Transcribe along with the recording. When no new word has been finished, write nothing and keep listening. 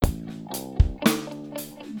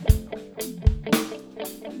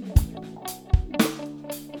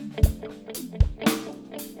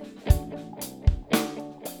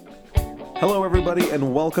everybody,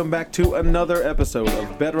 and welcome back to another episode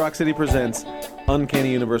of Bedrock City Presents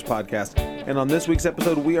Uncanny Universe Podcast. And on this week's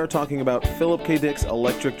episode, we are talking about Philip K. Dick's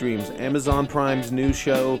Electric Dreams, Amazon Prime's new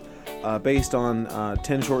show based on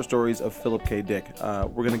 10 short stories of Philip K. Dick. We're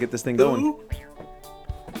going to get this thing going.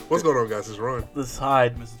 What's going on, guys? It's Ron. This is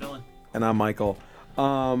Hyde. Mrs. Dillon. And I'm Michael.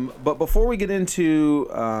 But before we get into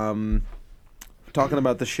talking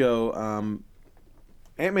about the show,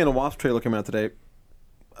 Ant-Man and Wasp trailer came out today.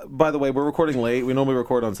 By the way, we're recording late. We normally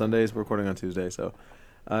record on Sundays. We're recording on Tuesday. So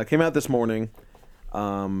it came out this morning.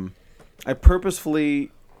 I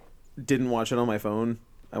purposefully didn't watch it on my phone.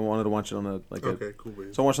 I wanted to watch it on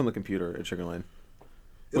so I watched it on the computer at Sugar Land.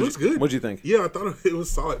 It looks good. What'd you think? Yeah, I thought it was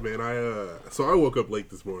solid, man. So I woke up late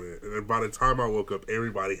this morning, and by the time I woke up,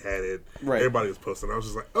 everybody had it. Right. Everybody was posting. I was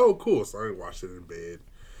just like, oh, cool. So I watched it in bed.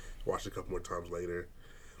 Watched it a couple more times later.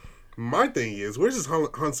 My thing is, where's this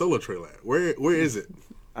Han Solo trailer at? Where is it?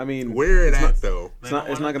 I mean, where it at, though? It's not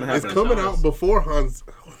going to happen. It's coming out before Han's...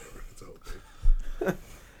 Whatever. It's a whole thing.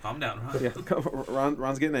 Calm down, Ron. Yeah,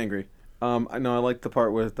 Ron's getting angry. I know. I like the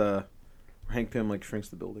part with Hank Pym shrinks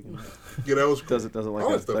the building. Yeah, that was cool. Does it like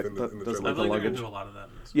all that? that stuff in the I trailer. feel like they're luggage? going to do a lot of that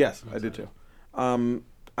in this. Yes, I did too. I'm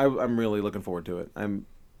really looking forward to it.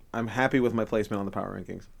 I'm happy with my placement on the power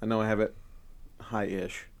rankings. I know I have it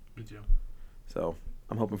high-ish, Me too. so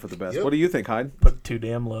I'm hoping for the best. Yep. What do you think, Hyde? Put it too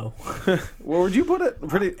damn low. Where would you put it?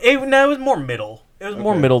 Pretty. It was more middle. It was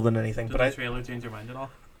more Okay. middle than anything. Did But the trailer change your mind at all?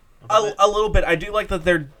 a little bit. I do like that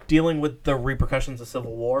they're dealing with the repercussions of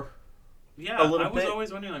Civil War. Yeah, a little I was bit.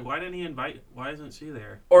 always wondering, why didn't he invite... Why isn't she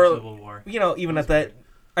there Or- for Civil War? You know, even at that,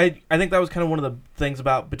 I think that was kind of one of the things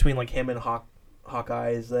about between him and Hawkeye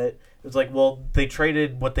is that it was they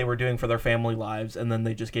traded what they were doing for their family lives, and then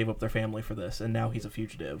they just gave up their family for this, and now he's a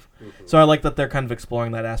fugitive. Mm-hmm. So I like that they're kind of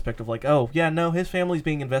exploring that aspect of his family's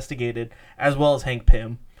being investigated, as well as Hank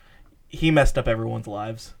Pym. He messed up everyone's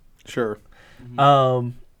lives. Sure.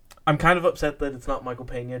 I'm kind of upset that it's not Michael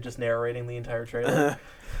Pena just narrating the entire trailer.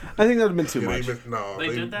 I think that would have been too much.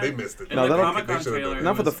 They missed it. In No, the that'll- Comic-Con trailer, it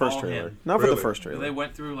Not for the was first all trailer. him. Not for the Really? first trailer. They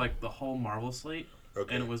went through the whole Marvel slate,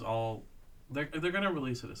 Okay. and it was all... They're going to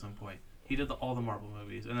release it at some point. He did all the Marvel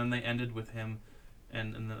movies, and then they ended with him,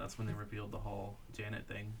 and then that's when they revealed the whole Janet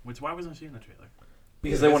thing. Why wasn't she in the trailer?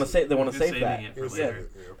 Because they want to save. They want to They're save saving that. it for Yeah. later.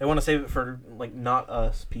 They want to save it for not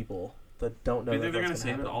us people that don't know. Do you that think they're that's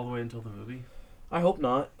going to save happen. it all the way until the movie? I hope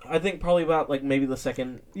not. I think probably about maybe the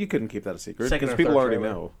second. You couldn't keep that a secret Second because or people third already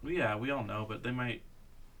trailer. know. Well, yeah, we all know, but they might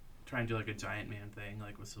try and do a giant man thing,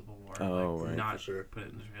 with Civil War. Oh, right. Not For sure. put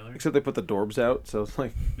it in the trailer. Except they put the Dorbs out, so it's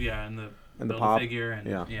Yeah, and the the Build-A pop. figure and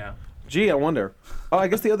Yeah. Gee, I wonder. Oh, I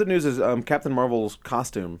guess the other news is Captain Marvel's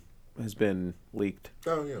costume has been leaked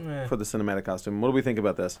Oh, yeah. for the cinematic costume. What do we think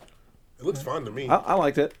about this? It looks fine to me. I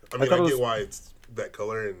liked it. I mean, thought I it get was, why it's that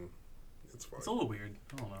color, and it's fine. It's a little weird.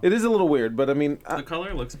 I don't know. it is a little weird, but I mean, The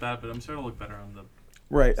color looks bad, but I'm sure it'll look better on the...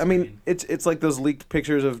 right. I mean, screen. it's like those leaked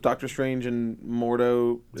pictures of Doctor Strange and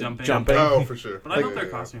Mordo Jumping. Oh, for sure. But I thought Yeah, their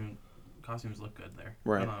yeah. costumes look good there.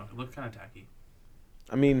 Right. I don't know. It looked kind of tacky.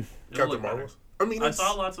 I mean, It'll Captain look better. Marvel's. I mean, I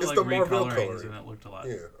saw lots of it's the Marvel recolorings, color. and it looked a lot.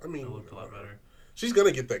 Yeah, I mean, it looked a lot better. She's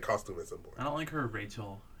gonna get that costume at some point. I don't like her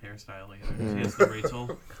Rachel hairstyle either. She has the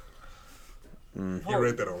Rachel. You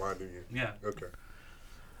read that online, didn't you? Yeah. Okay.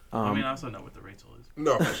 I mean, I also know what the Rachel is.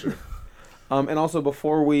 No, for sure. and also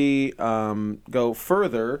before we go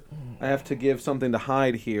further, I have to give something to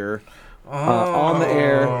Hyde here on the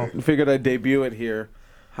air. Figured I'd debut it here.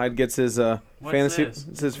 Hyde gets his fantasy this?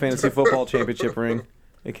 it's his fantasy football championship ring.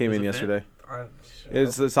 It came Does in it yesterday.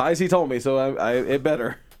 It's the size he told me, so I it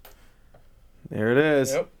better. There it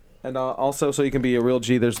is. Yep. And also, so you can be a real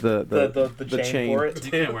G. There's the chain for it You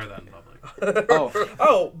too. can't wear that in public.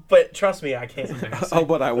 Oh, But trust me, I can't. oh,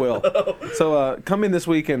 but I will. So come in this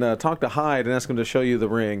week and talk to Hyde and ask him to show you the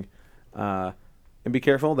ring. And be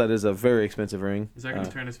careful. That is a very expensive ring. Is that going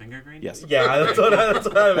to turn his finger green? Yes. Yeah, that's what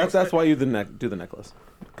I'm That's why you do the necklace.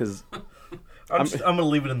 Because I'm gonna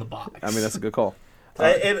leave it in the box. I mean that's a good call.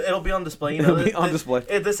 It'll be on display. You know, It'll be on display.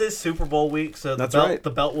 This is Super Bowl week, so That's the belt, right. the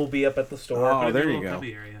belt will be up at the store. Oh, Put it in there the you little go.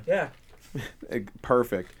 cubby area. Yeah.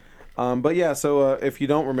 Perfect. But yeah, so if you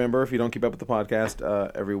don't remember, if you don't keep up with the podcast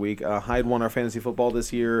every week, Hyde won our fantasy football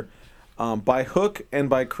this year by hook and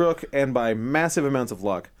by crook and by massive amounts of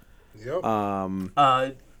luck.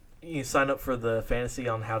 Yep. You sign up for the fantasy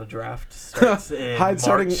on how to draft. Starts in Hyde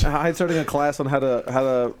March. starting a class on how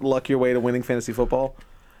to luck your way to winning fantasy football.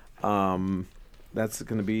 That's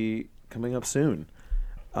going to be coming up soon.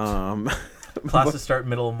 Classes start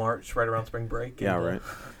middle of March, right around spring break. Yeah, and,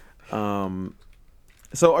 right.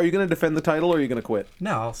 So are you going to defend the title or are you going to quit?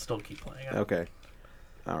 No, I'll still keep playing. Okay.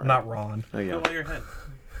 All right. I'm not Ron. Oh, yeah. Go while you're ahead.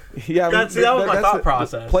 Yeah, that was my thought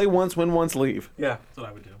process. Play once, win once, leave. Yeah. That's what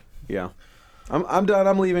I would do. Yeah, I'm done.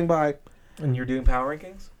 I'm leaving. Bye. And you're doing power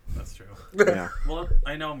rankings? That's true. Yeah. Well,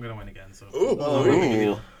 I know I'm gonna win again, so. Ooh. No big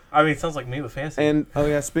deal. I mean, it sounds like me with fantasy. And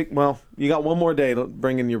well, you got one more day to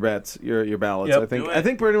bring in your bets, your ballots. Yep. Do it. I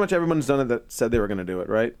think pretty much everyone's done it that said they were going to do it,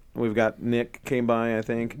 right? We've got Nick came by, I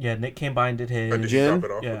think. yeah, Nick came by and did his. And did Jen? you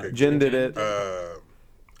drop it off? Yeah. Okay, Jen did it.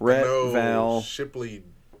 Rhett, no, Val. Shipley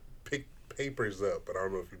picked papers up, but I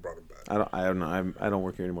don't know if he brought them back. I don't know. I don't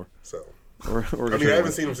work here anymore. So We're I mean, I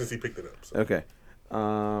haven't seen him since he picked it up. So. Okay.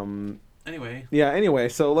 Anyway, Yeah. Anyway,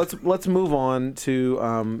 so let's move on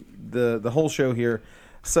to the whole show here.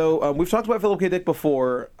 So we've talked about Philip K. Dick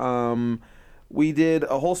before. We did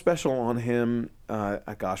a whole special on him.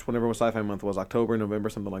 Whenever Sci-Fi Month was, October, November,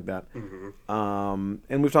 something like that. Mm-hmm.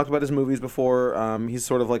 And we've talked about his movies before. He's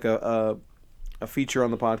sort of like a feature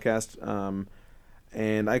on the podcast.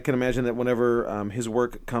 And I can imagine that whenever his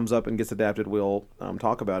work comes up and gets adapted, we'll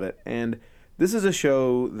talk about it. And this is a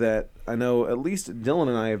show that I know at least Dylan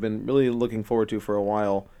and I have been really looking forward to for a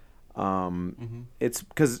while. It's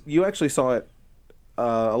because you actually saw it,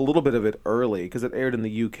 a little bit of it early, because it aired in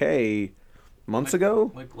the UK months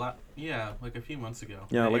ago. like a few months ago.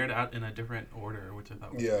 Yeah, They like- aired out in a different order, which I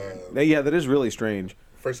thought was Yeah. weird. Yeah, that is really strange.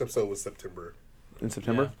 First episode was September. In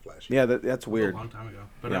September? Flash. Yeah, that's It was weird. a long time ago.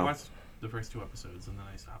 But Yeah. I watched the first 2 episodes and then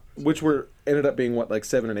I stopped. Which ended up being, what, like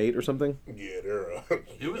 7 and 8 or something? Yeah, they're.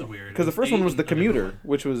 It was weird. Because the first one was The a different Commuter, one.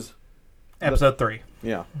 which was... Episode 3.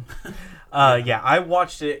 Yeah. Yeah, I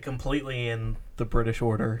watched it completely in the British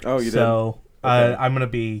order. Oh, you did? So Okay. I'm going to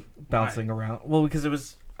be bouncing around. Well,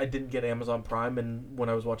 because I didn't get Amazon Prime, and when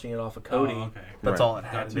I was watching it off of Cody, Oh, okay. that's Right. all it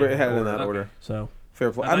had. Gotcha. It had it in that Okay. order. So,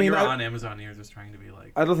 Fair play. I I mean, you were I, on Amazon. You're just trying to be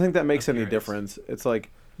like. I don't think that makes any Appearance. difference. It's like...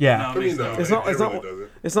 yeah. No, I mean, no, It's it, not- it it's really not- doesn't.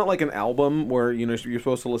 It's not like an album where you're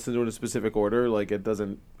supposed to listen to it in a specific order. Like it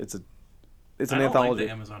doesn't. It's an I don't anthology. like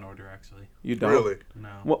the Amazon order actually. You don't Really? No.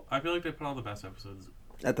 Well- I feel like they put all the best episodes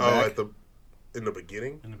at the Oh, back. in the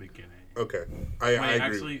beginning. in the beginning. Okay, I Wait, agree.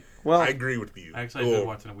 actually, Well, I agree with you. I've been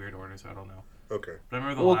watching a weird order, so I don't know. Okay. But I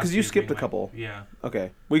remember the Well, last 'cause you two skipped being a couple. Yeah.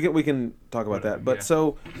 okay, we can talk about Whatever, that. But yeah.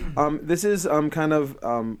 so, this is kind of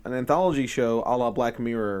an anthology show a la Black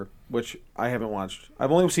Mirror, which I haven't watched.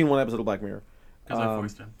 I've only seen one episode of Black Mirror. Because I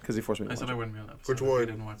forced him. Because he forced me to I watch said I it. wouldn't be on that episode. Which if I one?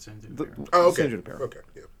 didn't watch Sands of The- Apparel. Oh, okay. Sandra Parrow. Okay.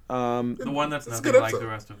 Yeah. The one that's It's a nothing good like the episode.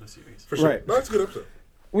 rest of the series. For sure. Right. No, that's a good episode.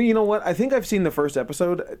 Well, you know what? I think I've seen the first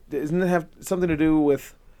episode. Doesn't it have something to do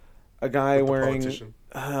with a guy With the wearing? politician?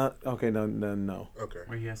 Okay, no. Okay.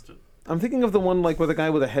 Where he has to. I'm thinking of the one like with a guy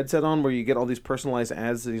with a headset on, where you get all these personalized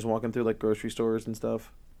ads that he's walking through like grocery stores and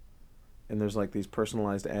stuff. And there's like these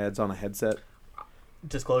personalized ads on a headset.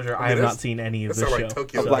 Disclosure, I I mean, have that's- not seen any of That this sounds show. like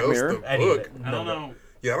Tokyo Black Ghost, Mirror? the Any of book. it. I don't No. know.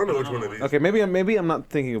 Yeah, I don't know I which don't one know. it is. Okay, maybe I'm not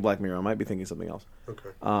thinking of Black Mirror. I might be thinking of something else.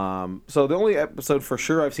 Okay. So the only episode for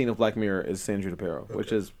sure I've seen of Black Mirror is San Junipero, which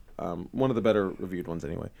Okay. is one of the better reviewed ones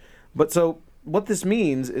anyway. But so what this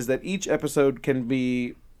means is that each episode can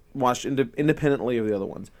be watched independently of the other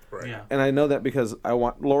ones. Right. Yeah. And I know that because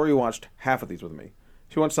Lori watched half of these with me.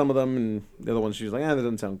 She watched some of them, and the other ones she's like, that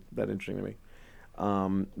doesn't sound that interesting to me.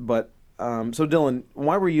 So Dylan,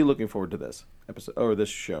 why were you looking forward to this episode or this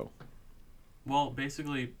show? Well,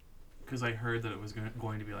 basically, because I heard that it was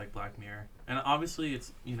going to be like Black Mirror, and obviously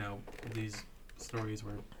it's these stories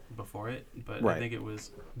were before it, but Right. I think it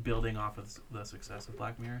was building off of the success of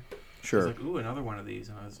Black Mirror. Sure. It's like, ooh, another one of these,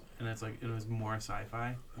 and it's like it was more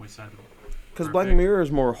sci-fi, which sounded Because Black perfect. Mirror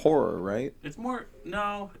is more horror, right? It's more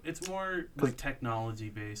like technology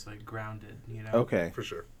based, like grounded, Okay. For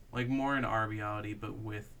sure. like more in our reality, but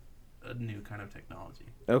with a new kind of technology.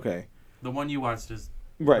 Okay. The one you watched is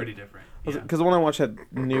Right. pretty different. Yeah. Because the one I watched had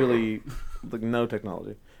nearly like no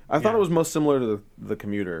technology. I thought Yeah. it was most similar to the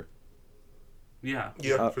Commuter. Yeah.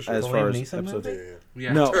 Yeah, for sure. As The far Liam as Neeson episodes. yeah, movie? yeah.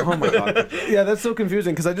 Yeah. No, oh my god. Yeah, that's so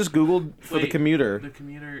confusing because I just googled for the Wait, Commuter. The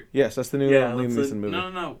Commuter. Yes, that's the new Yeah, Liam that's Neeson movie.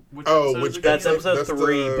 No. Which Oh, episode which is it That's again? episode That's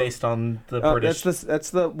 3 the- based on the Oh, British. that's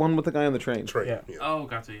the one with the guy on the train. Train. Yeah. Yeah. Oh,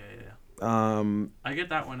 gotcha. Yeah. I get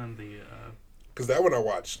that one on the. Because that one I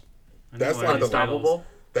watched. I That's know like I the- Unstoppable.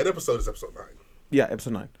 That episode is episode 9. Yeah,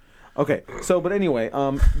 episode 9. Okay, so but anyway,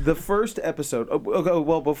 the first episode. Okay,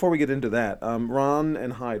 well, before we get into that, Ron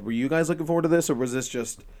and Hyde, were you guys looking forward to this, or was this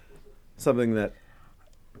just something that?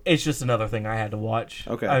 It's just another thing I had to watch.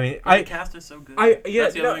 Okay. I mean, The cast is so good. yeah,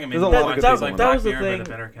 That's the no, other thing that made there's a me lot of watch good it. people It's like in that Black was the Mirror, but thing. a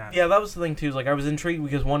better cast. Yeah, that was the thing too. Is like I was intrigued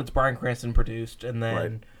because one, it's Bryan Cranston produced, and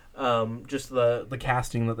then just the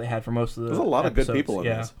casting that they had for most of the. There's a lot of good episodes. people in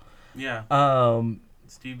yeah. this. Yeah.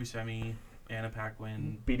 Steve Buscemi, Anna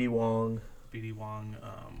Paquin, B.D. Wong. B.D. Wong.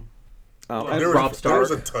 And There Rob was, there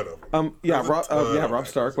was a Stark. ton of them. Yeah, There's a ton of Rob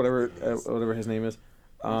Stark, actors whatever in this. whatever his name is.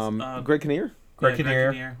 Greg Kinnear. Greg Yeah,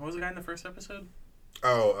 Kinnear. What was the guy in the first episode?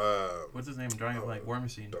 Oh, What's his name? Drawing of like War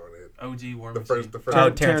Machine. darn it. OG War The Machine. first. Oh,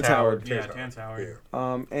 Terrence Terrence Howard. Howard. Yeah, Terrence Howard.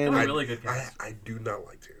 Yeah. And That was really good cast. I do not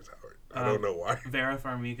like Terrence Howard. I don't know why. Vera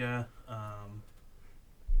Farmiga.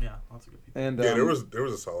 Yeah, lots of good people. and Yeah, there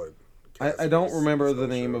was a solid. Cast I for don't this remember the show.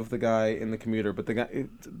 name of the guy in the commuter, but the guy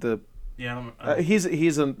Yeah, I don't, he's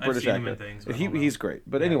a I've British seen him actor. in things, but I don't know. He's great.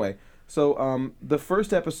 But Yeah. anyway, so the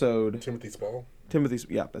first episode, Timothy Spall. Timothy's,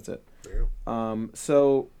 yeah, that's it. Yeah.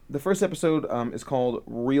 So the first episode is called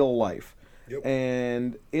Real Life, Yep.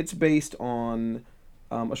 and it's based on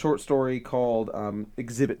a short story called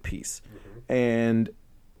Exhibit Piece, and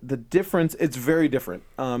the difference, it's very different.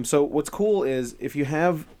 So what's cool is if you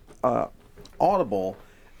have Audible,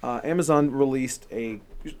 Amazon released a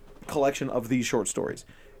collection of these short stories,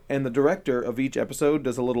 and the director of each episode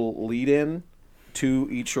does a little lead-in to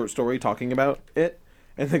each short story talking about it.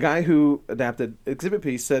 And the guy who adapted Exhibit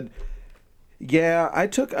Piece said, "Yeah, I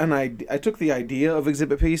took the idea of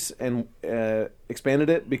Exhibit Piece and expanded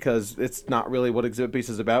it because it's not really what Exhibit Piece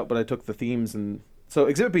is about, but I took the themes and so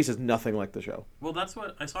Exhibit Piece is nothing like the show." well, that's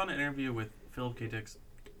what I saw in an interview with Philip K. Dick's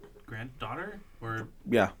granddaughter, or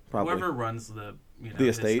Yeah, probably. whoever runs the The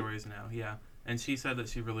his estate. stories now. Yeah, and she said that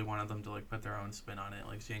she really wanted them to like put their own spin on it.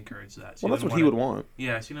 Like she encouraged that. She Well, that's didn't what he want would it- want.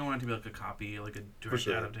 Yeah, she didn't want it to be like a copy, like a direct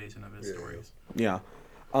sure. adaptation of his Yeah. stories. Yeah.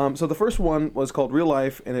 So the first one was called Real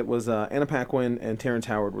Life, and it was Anna Paquin and Terrence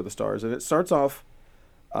Howard were the stars. And it starts off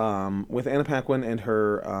with Anna Paquin and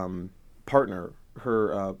her partner,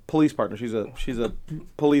 her police partner. She's a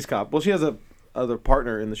police cop. Well, she has a other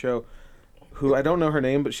partner in the show, who I don't know her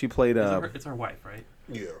name, but she played. It's her wife, right?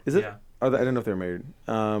 Yeah. Is it? Yeah. I don't know if they're married.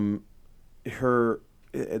 Her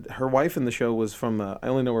wife in the show was from. I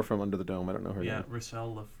only know her from Under the Dome. I don't know her Yeah, name.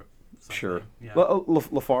 Rochelle something. Sure. Yeah.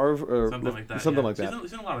 Lafarve or something like that. Something yeah. like that.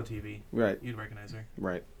 She's in a lot of TV. Right. You'd recognize her.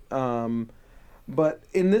 Right. But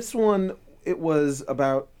in this one, it was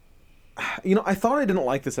about. I thought I didn't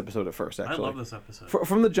like this episode at first. Actually, I love this episode.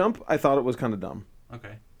 From the jump, I thought it was kind of dumb.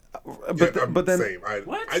 Okay. But then same.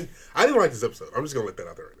 What? I didn't like this episode. I'm just gonna let that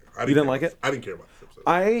out there right now. You didn't like it? I didn't care about this episode.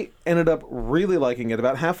 I ended up really liking it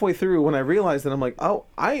about halfway through when I realized that I'm like, oh,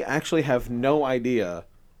 I actually have no idea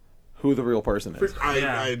who the real person is.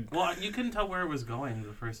 Well, you couldn't tell where it was going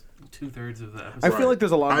the first 2/3 of the episode. I feel like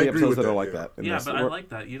there's a lot of I the agree episodes with that are that, like yeah. that. in Yeah, this, but I where- like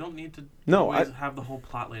that. You don't need to No, always I- have the whole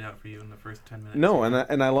plot laid out for you in the first 10 minutes. No,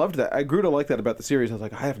 and I loved that. I grew to like that about the series. I was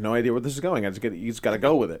like, I have no idea where this is going. You just got to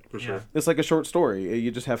go with it. For sure. Yeah. It's like a short story. You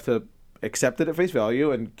just have to accept it at face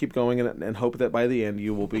value and keep going and hope that by the end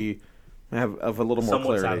you will be have a little more Somewhat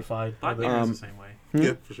clarity. satisfied. Black with it. Mirror's the same way.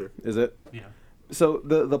 Yeah, for sure. Is it? Yeah. So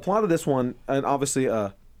the plot of this one, and obviously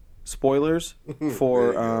spoilers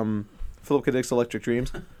for Philip K. Dick's Electric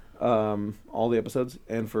Dreams, all the episodes,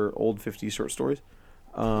 and for old 50s short stories.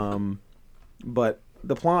 But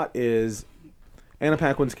the plot is Anna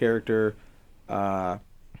Paquin's character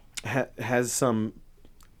has some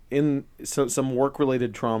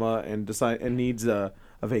work-related trauma and needs a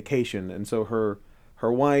vacation, and so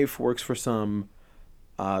her wife works for some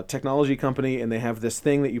technology company, and they have this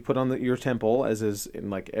thing that you put on your temple, as is in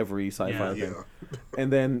like every sci-fi Yeah. thing, Yeah.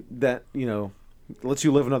 and then that lets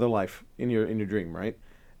you live another life in your dream, right?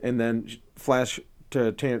 And then flash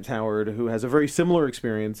to Terrence Howard, who has a very similar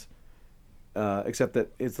experience, except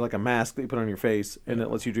that it's like a mask that you put on your face, and it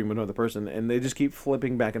lets you dream of another person. And they just keep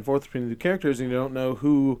flipping back and forth between the characters, and you don't know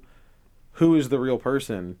who is the real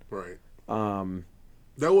person. Right. Um,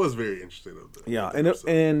 That was very interesting. yeah, the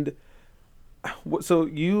and episode. so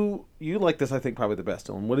you like this, I think, probably the best.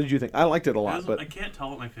 Dylan, what did you think? I liked it a lot, but I can't tell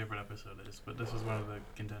what my favorite episode is, but this is one of the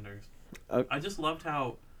contenders. Uh, I just loved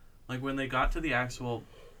how, like, when they got to the actual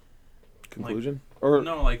conclusion or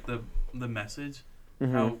no, like the message,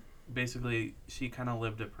 Mhm. how basically she kind of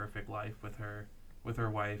lived a perfect life with her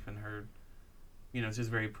wife, and her, she's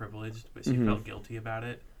very privileged, but she Mhm. felt guilty about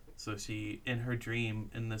it. So she, in her dream,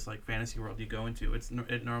 in this like fantasy world you go into,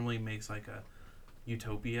 it normally makes like a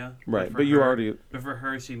utopia, right, for but you her- already But for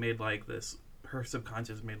her, she made like this. Her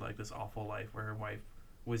subconscious made like this awful life where her wife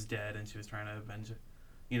was dead, and she was trying to avenge,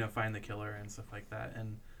 find the killer and stuff like that.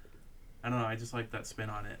 And I don't know. I just like that spin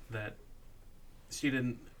on it. That she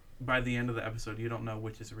didn't. By the end of the episode, you don't know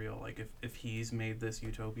which is real. Like if he's made this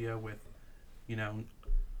utopia with,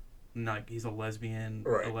 like he's a lesbian,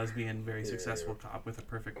 Right. very Yeah, successful cop with a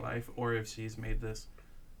perfect life, or if she's made this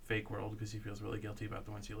fake world because she feels really guilty about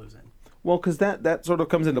the one she lives in. well, because that sort of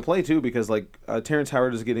comes into play too, because like Terrence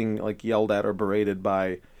Howard is getting like yelled at or berated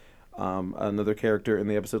by another character in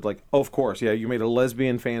the episode, like, oh, of course, yeah, you made a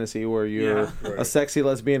lesbian fantasy where you're Yeah. Right. a sexy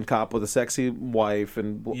lesbian cop with a sexy wife,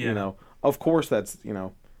 and Yeah. of course that's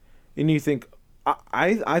and you think,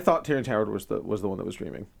 I thought Terrence Howard was the one that was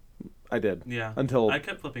dreaming. I did. Yeah. Until I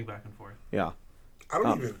kept flipping back and forth. yeah. I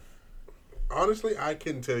don't even. Honestly, I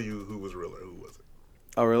couldn't tell you who was real or who wasn't.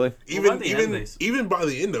 Oh really? Even by the end, even by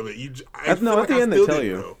the end of it, At the end they tell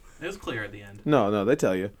you. Know. It was clear at the end. No, they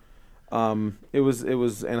tell you. It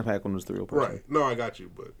was Anna Paquin was the real person. Right. No, I got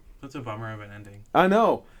you, but That's a bummer of an ending. I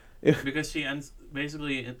know. Because she ends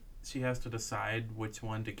basically she has to decide which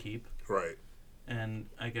one to keep, right. and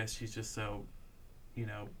I guess she's just so,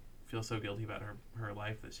 feels so guilty about her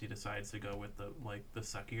life that she decides to go with the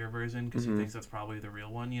suckier version because she thinks that's probably the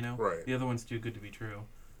real one. Right. The other one's too good to be true,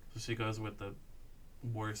 so she goes with the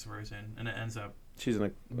worse version, and it ends up She's in a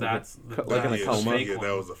in a coma. Yeah,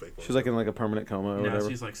 that was a fake one. She's like in like a permanent coma or now whatever.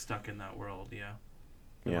 she's like stuck in that world. Yeah.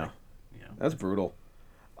 Yeah. Yeah. That's brutal.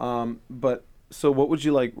 But so what would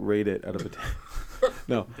you like rate it out of a 10?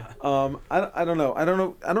 No. I don't know. I don't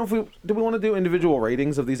know if we want to do individual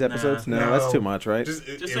ratings of these episodes? No, No. that's too much, right? Just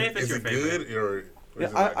say if it's is your it favorite. good or Yeah,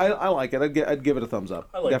 is it like- I like it. I'd give it a thumbs up.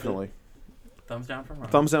 I liked Definitely. Thumbs down from Ron.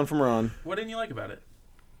 Thumbs down from Ron. What didn't you like about it?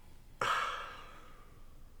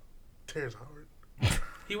 Terrence Howard.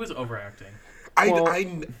 He was overacting.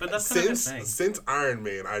 But that's kind of his thing. Since Iron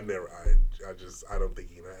Man, I don't think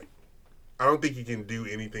he can act. I don't think he can do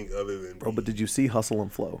anything other than. Bro, but did you see Hustle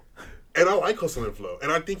and Flow? And I like Hustle and Flow,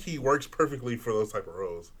 and I think he works perfectly for those type of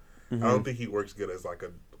roles. Mm-hmm. I don't think he works good as like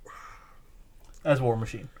As War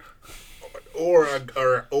Machine. or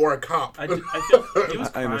a cop. I feel he was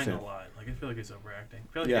I crying understand. a lot. Like I feel like he's overacting.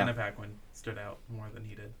 I feel like Yeah. Anna Paquin stood out more than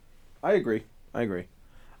he did. I agree.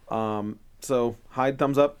 So Hyde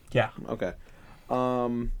thumbs up. Yeah. Okay.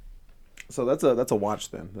 So that's a watch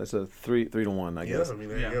then. That's a 3-1, I Yeah, guess. I mean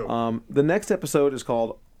there Yeah. you go. The next episode is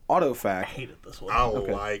called I Autofac. hated this one. I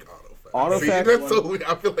okay. like Autofac. Autofac- See, that's so weird.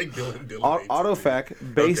 I feel like Dylan. hates it.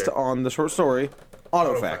 Autofac, based Okay. on the short story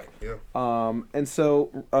Autofac. Yeah. And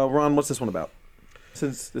so, Ron, what's this one about?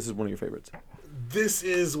 Since this is one of your favorites. This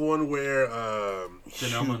is one where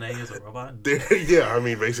Janelle Monáe is a robot. yeah, I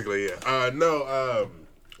mean basically, yeah.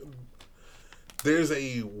 There's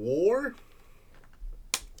a war,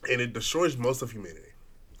 and it destroys most of humanity.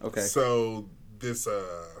 Okay. So this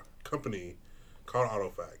company called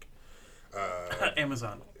Autofac,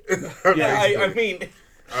 Amazon. Yeah, I mean,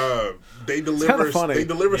 they deliver funny.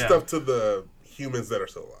 Yeah. stuff to the humans that are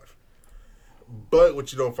still alive. But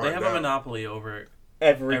what you don't find They have out, a monopoly over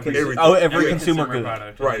every everything. consumer good,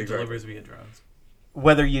 product Right, that exactly. delivers via drones.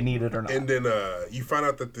 whether you need it or not. and then you find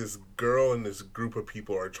out that this girl and this group of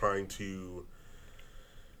people are trying to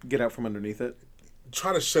Get out from underneath it.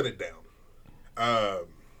 shut it down.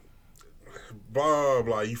 Blah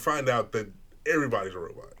blah. You find out that everybody's a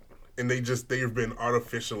robot, and they've been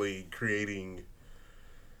artificially creating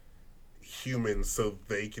humans so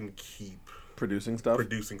they can keep Producing stuff.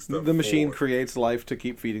 producing stuff. The machine for- creates life to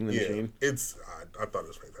keep feeding the Yeah, machine. it's. I thought it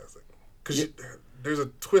was fantastic because there's a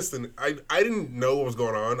twist, and I didn't know what was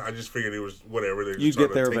going on. I just figured it was whatever. They're just You trying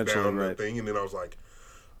get there to take eventually, down right. the thing, and then I was like,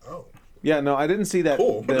 oh. Yeah, no, I didn't see that.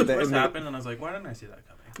 Cool. the- the- This in the- happened, and I was like, why didn't I see that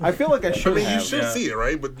coming? I feel like I I should mean, you have. should Yeah. see it,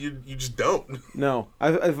 right? But you just don't. No,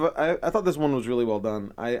 I thought this one was really well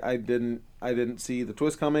done. I didn't see the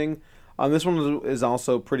twist coming. This one is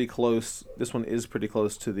also pretty close. This one is pretty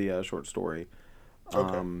close to the short story.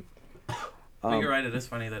 Okay. But you're right, it is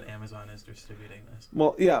funny that Amazon is distributing this.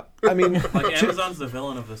 Well, yeah. I mean, Like, Amazon's the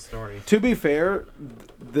villain of this story. to be fair,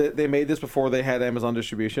 they made this before they had Amazon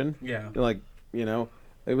distribution. Yeah. Like, it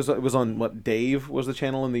was on what, Dave was the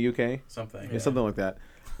channel in the UK. Something. Yeah, something like that,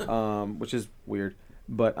 which is weird.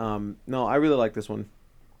 But no, I really like this one.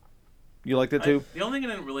 You liked it too? The only thing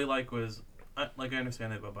I didn't really like was, I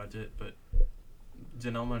understand they have a budget, but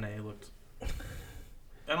Janelle Monáe looked...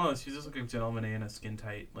 I don't know, she's just like a Janelle Monáe in a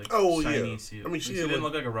skin-tight, shiny yeah. suit. I mean, she didn't looked-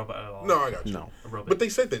 look like a robot at all. No, I got you. No. A robot. But they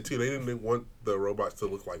said that too. They didn't want the robots to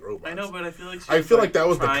look like robots. I know, but I feel like I feel like that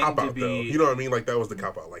was the trying cop to out, though. be- You know what I mean? Like that was the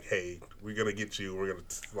cop out. Like, hey, we're gonna get you. We're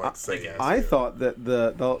gonna say yes. I thought that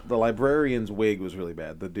the librarian's wig was really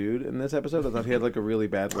bad. The dude in this episode, I thought he had like a really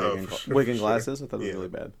bad wig, and, sure, wig and sure. glasses. I thought it was Yeah. really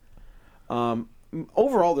bad.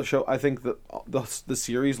 Overall, the show, I think the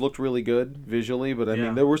series looked really good visually, but I Yeah.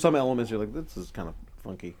 mean, there were some elements you're like, this is kind of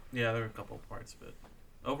funky. Yeah, there were a couple of parts, but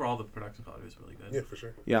overall the production quality was really good. Yeah, for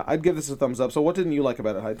sure. Yeah, I'd give this a thumbs up. So, what didn't you like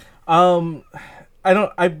about it, Hyde?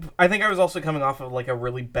 I think I was also coming off of like a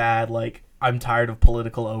really bad like I'm tired of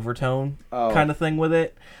political overtone kind of thing with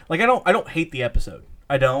it. Like I don't hate the episode.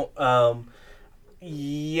 I don't.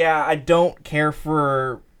 Yeah, I don't care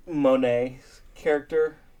for Monet's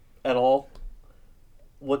character at all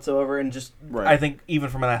whatsoever, and just Right. I think even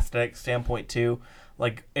from an aesthetic standpoint too.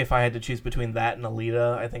 Like if I had to choose between that and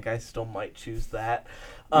Alita, I think I still might choose that.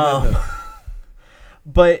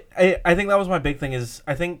 But I think that was my big thing is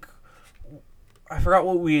I forgot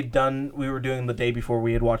what we had done. We were doing the day before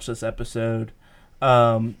we had watched this episode.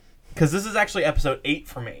 Because this is actually episode 8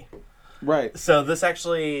 for me. Right. So this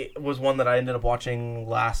actually was one that I ended up watching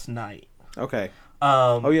last night. Okay.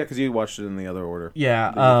 Oh yeah, because you watched it in the other order.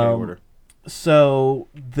 Yeah. The UK order. So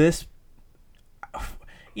this,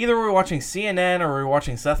 either we were watching CNN or we were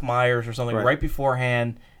watching Seth Meyers or something right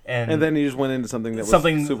beforehand, and then you just went into something that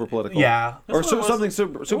was super political. Yeah, or something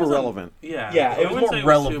super relevant. Yeah, yeah, it was more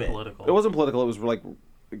relevant. Political. It wasn't political. It was like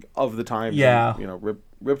of the times. Yeah, and,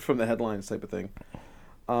 ripped from the headlines type of thing.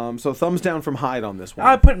 So thumbs down from Hyde on this one.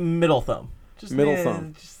 I put middle thumb. Just middle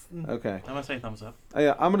thumb. Okay. I'm gonna say thumbs up.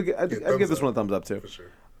 Yeah, I'd give this one a thumbs up too. For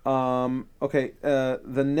sure. Okay.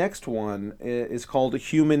 The next one is called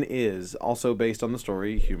Human Is, also based on the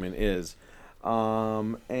story Human Is,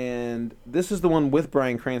 and this is the one with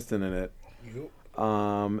Bryan Cranston in it. Yep.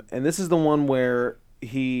 And this is the one where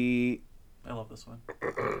he. I love this one.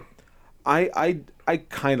 I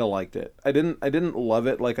kind of liked it. I didn't love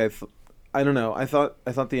it like I don't know. I thought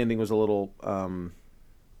the ending was a little.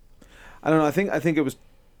 I don't know. I think it was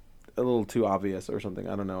a little too obvious or something.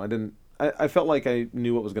 I don't know. I felt like I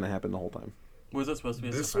knew what was going to happen the whole time. Was it supposed to be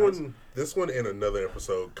a this surprise? one? This one and another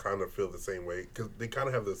episode kind of feel the same way because they kind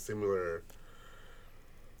of have the similar.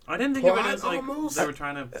 I didn't think of it plot as like almost. they were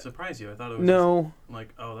trying to surprise you. I thought it was No. just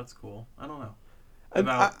like, oh, that's cool. I don't know.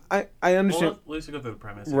 I understand. Well, at least we go through the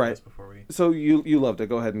premise, Right. I guess, before we. So you loved it.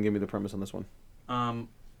 Go ahead and give me the premise on this one.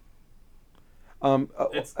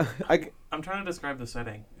 It's. I'm trying to describe the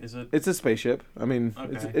setting. Is it? It's a spaceship. I mean,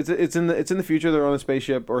 Okay. it's in the future. They're on a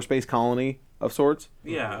spaceship or a space colony of sorts.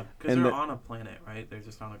 Yeah, because And they're the- on a planet, right? They're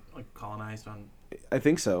just on colonized on. I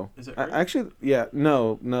think so. Is it Earth? Actually, yeah,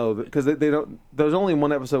 no, because they don't. There's only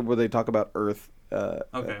one episode where they talk about Earth.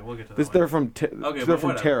 Okay, we'll get to that. This one. they're from Okay, they're but from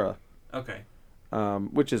whatever. Terra, Okay,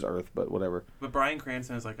 which is Earth, but whatever. but Bryan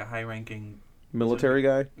Cranston is like a high-ranking, Military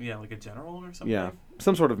guy. yeah, like a general or something. Yeah,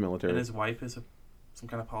 some sort of military. And his wife is some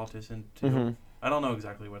kind of politician too. Mhm. I don't know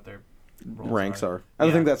exactly what their roles Ranks are. are. I don't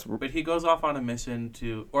Yeah. think that's But he goes off on a mission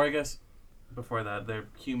to, or I guess before that, their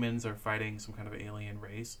humans are fighting some kind of alien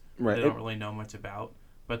race. right. They don't really know much about,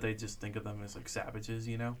 but they just think of them as like savages,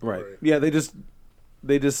 you know? Right. Right. Yeah, they just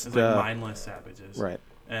It's like mindless savages. right.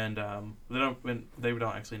 And they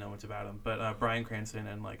don't actually know much about him. But Bryan Cranston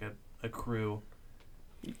and like a crew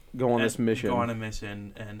Go on this mission, go on a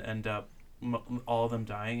mission and end up all of them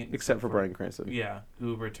dying except for Bryan Cranston. Yeah,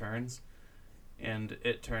 who returns, and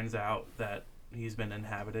it turns out that he's been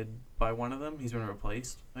inhabited by one of them. He's been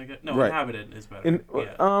replaced. I guess. No, Right. inhabited is better. In,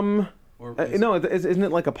 yeah. Or no, isn't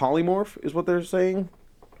it like a polymorph? Is what they're saying?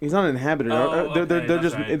 He's not inhabited. Oh, they're okay, that's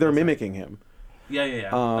just right, they're that's right. mimicking him. Yeah.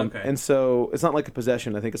 Okay. And so it's not like a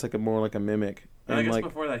possession. I think it's like more like a mimic. And I And guess like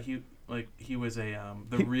before that, he was a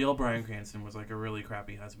real Bryan Cranston was like a really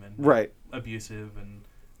crappy husband. right. Abusive and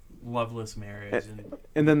loveless marriage,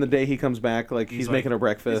 And then the day he comes back, like he's like- making her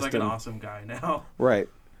breakfast. he's like an and, awesome guy now. Right.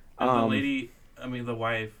 And the lady, the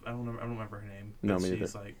wife, I don't remember her name. No, but me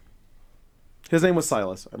she's neither. like, His name was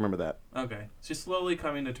Silas. I remember that. okay, she's slowly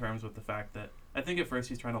coming to terms with the fact that I think at first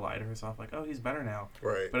she's trying to lie to herself, like, oh, he's better now.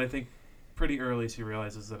 Right. But I think pretty early she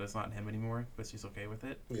realizes that it's not him anymore, but she's okay with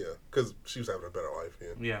it. Yeah, because she was having a better life. Yeah.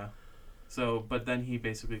 Yeah. So, but then he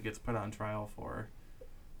basically gets put on trial for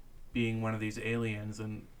being one of these aliens,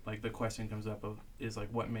 and like the question comes up is like,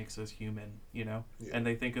 what makes us human, you know? Yeah. And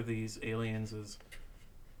they think of these aliens as,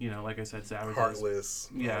 like I said, savages. Heartless.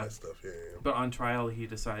 Yeah. All that stuff. Yeah. But on trial, he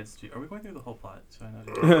decides to. Are we going through the whole plot? So I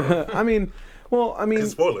know. I mean, And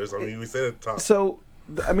spoilers. I mean, we said at the top. so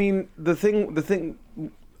I mean, the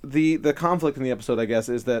conflict in the episode, I guess,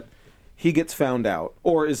 is that he gets found out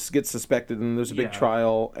or gets suspected, and there's a big Yeah.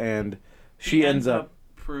 trial, and she He ends up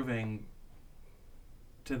proving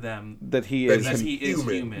to them that he That is that he's he is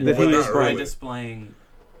human. human. That But he not is by Bryan. displaying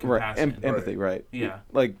right, compassion. empathy, right? Yeah.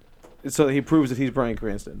 Like, so he proves that he's Bryan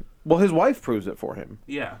Cranston. Well, his wife proves it for him.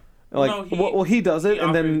 Yeah. Like, No, he does it, he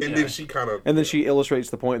and then offered- And Yeah. then she kind of. and then she illustrates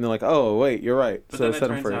the point, and they're like, "Oh, wait, you're right." But so then it set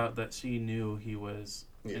him turns free. out that she knew he was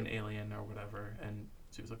Yeah. an alien or whatever, and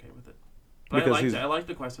she was okay with it. But Because I liked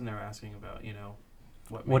the question they were asking about, what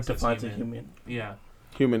What makes us defines a human. human? Yeah.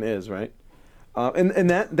 Human is right, and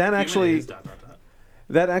that Human actually is ...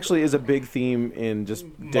 that actually is a big theme in just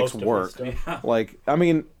Dick's Most of his work. stuff. Yeah. Like, I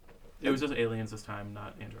mean, It was just aliens this time,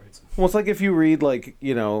 not androids. well, it's like if you read like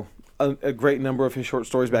a great number of his short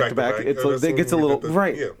stories back to back, it's That's it gets a when we little did the-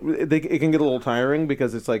 right. yeah. It can get a little tiring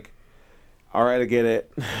because it's like, all right, I get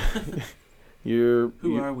it. Who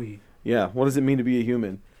you- are we? Yeah, what does it mean to be a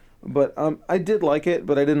human? But I did like it,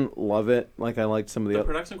 but I didn't love it. Like I liked some of the The other.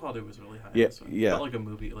 production quality was really high. Yeah, in this one. yeah. Felt like a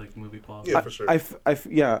movie, movie quality. Yeah, for sure. I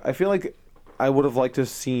feel like I would have liked to have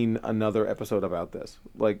seen another episode about this,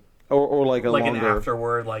 like or like a Like longer. an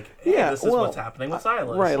afterword, like, hey, Yeah, this is well, what's happening with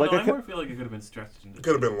Silas. right, Well, like no, I I cou- more feel like it could have been stretched into.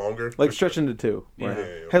 Could have been longer. like for stretched sure. into two. Right. Yeah,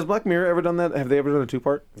 yeah. Has Black Mirror ever done that? Have they ever done a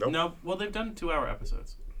 2-part? Nope. No, well, they've done 2-hour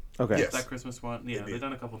episodes. Okay. Yes. That Christmas one, yeah, Indeed. they've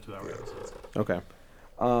done a couple 2-hour episodes. Okay.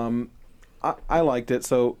 I liked it,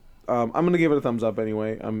 so I'm gonna give it a thumbs up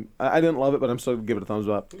anyway. I didn't love it, but I'm still gonna give it a thumbs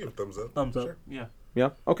up. I'll give it a thumbs up. Thumbs up. Sure. Yeah, Yeah.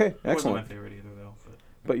 Okay. it wasn't my Excellent. favorite either though. But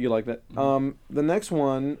But you liked it. The next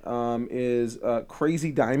one is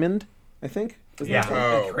Crazy Diamond, I think. Isn't Yeah, that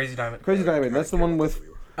the- Oh. Crazy Diamond. Crazy Diamond. That's the one with.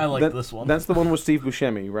 I like that- this one. That's the one with Steve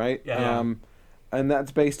Buscemi, right? Yeah. And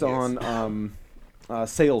that's based Yes. on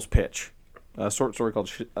Sales Pitch, a short story called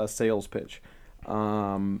Sales Pitch.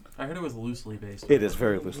 I heard it was loosely based. It is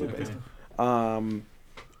very loosely Okay. based.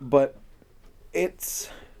 But it's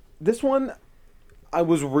this one. I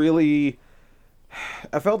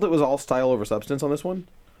felt it was all style over substance on this one.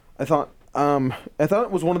 I thought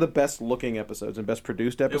it was one of the best looking episodes and best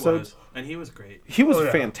produced It episodes. was, and he was great. He was Oh,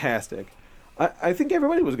 yeah. fantastic. I think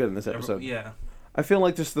everybody was good in this episode. Yeah, I feel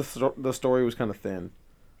like just the story was kind of thin.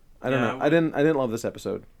 I don't Yeah, know. I didn't love this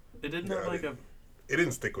episode. it didn't Yeah, have I like didn't. a. It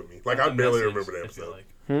didn't stick with me. Like the I barely message, remember the I feel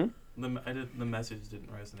episode. like. The message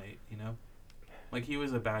didn't resonate. You know, like he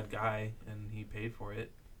was a bad guy and he paid for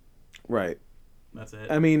it. Right. That's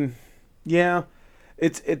it. I mean, yeah.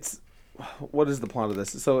 It's what is the plot of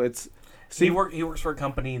this? So it's He works for a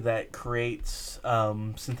company that creates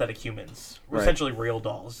synthetic humans, Right. essentially real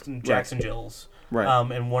dolls, Jackson Jills. right.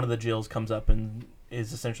 And one of the Jills comes up and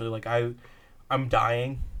is essentially like, I'm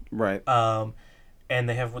dying. right. And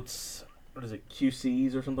they have what is it,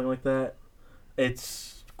 QCs or something like that?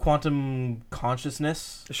 It's quantum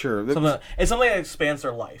consciousness. Sure. It's something that expands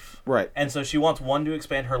their life. Right. And so she wants one to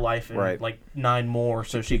expand her life and Right. like 9 more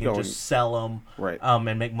so she keep can going. just sell them Right.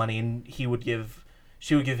 and make money. And she would give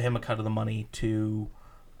him a cut of the money to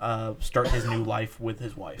start his new life with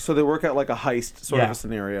his wife. So they work out like a heist sort of Yeah. a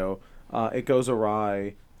scenario. It goes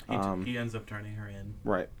awry. He ends up turning her in,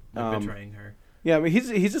 Right. like betraying her. Yeah, I mean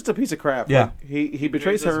he's just a piece of crap. Yeah. Like, he betrays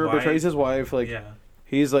betrays his her, wife. betrays his wife. Like Yeah,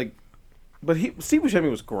 he's like, but Steve Buscemi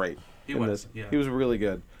was great he in was. this. Yeah, He was really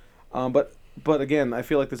good. But again, I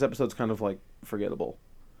feel like this episode's kind of like forgettable.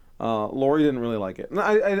 Lori didn't really like it. No,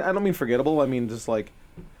 I don't mean forgettable. I mean just like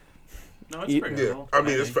No, it's Yeah, forgettable. I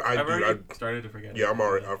mean, it's think. I I've do- already started to forget. Yeah,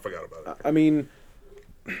 it. I forgot about it. I mean,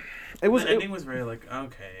 it was The ending was very like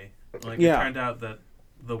okay. Like Yeah. it turned out that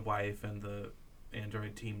the wife and the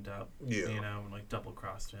android teamed up. Yeah. You know, and like double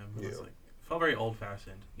crossed him. It was Yeah. like felt very old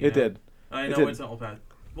fashioned. It did. I It know did. it's not old fashioned.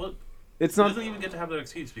 Well, It's it not doesn't even get to have that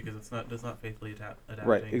excuse because it's not does not faithfully adapt.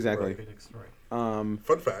 Right, exactly. Story. Fun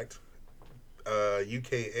fact: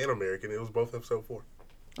 UK and American, it was both episode 4.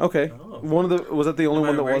 okay. Oh. One of the was that the only No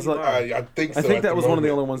one that matter was where like you I think. So I think at that the was one of the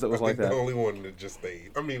moment. only ones that was I like think that. The only one that just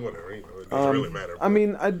stayed. I mean, whatever. You know, it doesn't really matter. I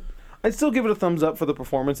mean, I'd still give it a thumbs up for the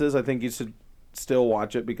performances. I think you should still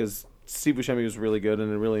watch it because Steve Buscemi was really good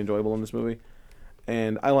and really enjoyable in this movie,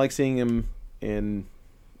 and I like seeing him in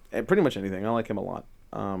pretty much anything. I like him a lot.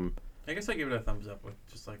 I guess I give it a thumbs up with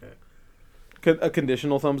just like A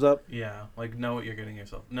conditional thumbs up, like know what you're getting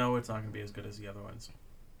yourself. No, it's not going to be as good as the other ones.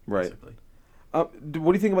 right? Basically. What do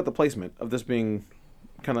you think about the placement of this being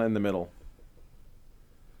kind of in the middle?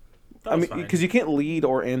 That I was mean, fine. because you can't lead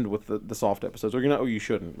or end with the soft episodes, or you're not, or you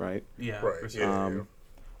shouldn't, right? Yeah. Right. For sure. Yeah. Um,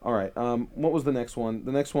 All right. What was the next one?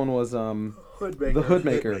 The next one was the Hoodmaker.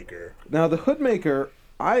 Hitmaker. Now the Hoodmaker,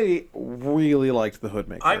 I really liked the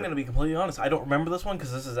Hoodmaker. I'm going to be completely honest. I don't remember this one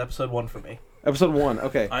because this is episode 1 for me. Episode 1.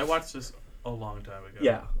 Okay. I watched this a long time ago.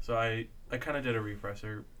 Yeah. So I kind of did a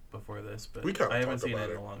refresher before this, but We kinda I haven't talked seen about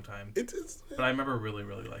it in it. a long time. It's But I remember really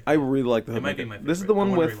liking I it. really like the Hoodmaker. It might be my favorite. This is the one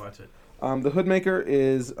I wanna with rewatch it. the Hoodmaker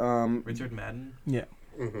is Richard Madden. Yeah.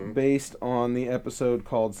 based on the episode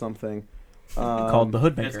called something. Called The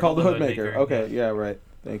Hoodmaker. It's called The Hoodmaker. Hoodmaker, Okay, yeah, right.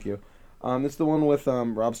 Thank you. It's the one with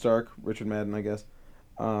Rob Stark, Richard Madden, I guess.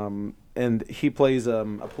 And he plays a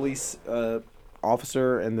police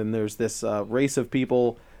officer, and then there's this race of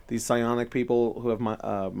people, these psionic people who have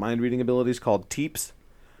mind-reading abilities called Teeps.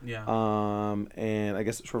 Yeah. And I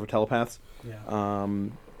guess it's short for telepaths. yeah.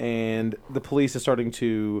 And the police is starting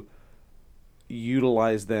to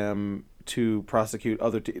utilize them to prosecute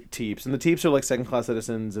other Teeps. And the Teeps are like second-class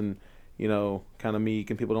citizens and, you know, kind of meek,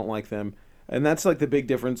 and people don't like them. And that's like the big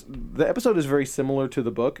difference. The episode is very similar to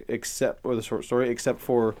the book, or the short story, except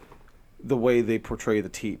for the way they portray the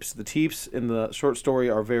Teeps. The Teeps in the short story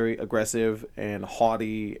are very aggressive and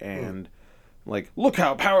haughty and like, look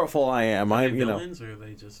how powerful I am. Are I they you know. villains, or are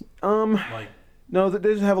they just like No,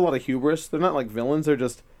 they just have a lot of hubris. They're not like villains. They're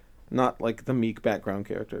just not like the meek background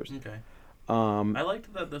characters. okay? Um, I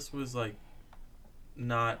liked that this was like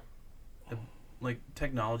not like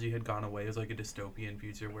technology had gone away. It was like a dystopian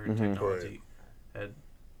future where Mhm. technology had.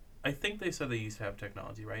 I think they said they used to have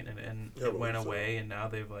technology, right? And Yeah, I it went believe so. away, and now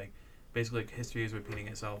they've like basically like, history is repeating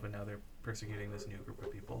itself, and now they're persecuting this new group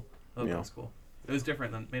of people. Oh, Yeah. that was cool. It was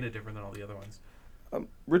different than made it different than all the other ones.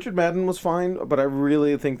 Richard Madden was fine, but I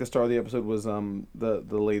really think the star of the episode was the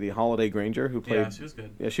lady Holiday Granger who played. Yeah, she was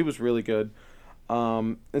good. Yeah, she was really good.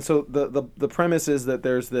 And so the premise is that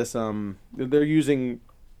there's this they're using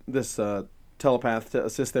this telepath to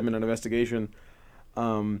assist them in an investigation,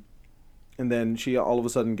 and then she all of a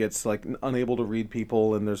sudden gets like unable to read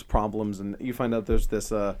people, and there's problems, and you find out there's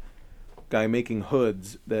this guy making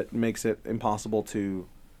hoods that makes it impossible to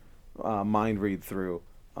mind read through,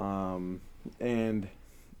 and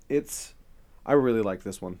I really like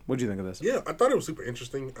this one. What do you think of this? Yeah, I thought it was super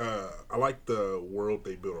interesting. I like the world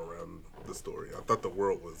they built around the story. I thought the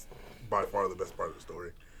world was by far the best part of the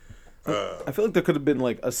story. I feel like there could have been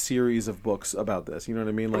like a series of books about this. You know what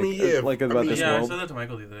I mean? Like, like about this Yeah, I world. said that to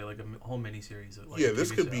Michael the other day, like a whole mini series. Like yeah, a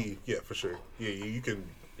this TV could show. be for sure. Yeah, you can.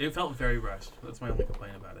 It felt very rushed. That's my only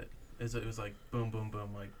complaint about it. Is it was like boom, boom,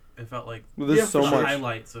 boom. Like it felt like Well, there's Yeah, so for the sure. much.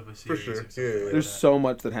 highlights of a series. sure. Or something Yeah, yeah. like There's that. so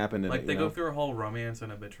much that happened in Like it. they you go know? through a whole romance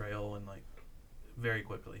and a betrayal and like very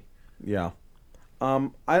quickly. Yeah.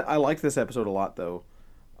 I liked this episode a lot though.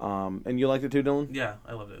 And you liked it too, Dylan? Yeah,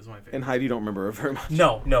 I loved it. It was my favorite. And Heidi, you don't remember it very much.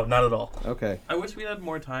 No, not at all. Okay. I wish we had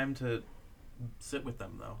more time to sit with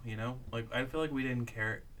them though. You know, like I feel like we didn't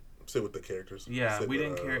care. Sit with the characters. Yeah, Sit we with,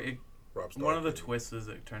 didn't care. It, Rob Stark one of the and- twists is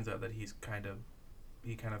it turns out that he kind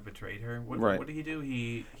of betrayed her. Right. What did he do?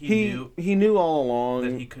 He He knew all that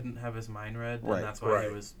along. he couldn't have his mind read, Right. and that's why Right,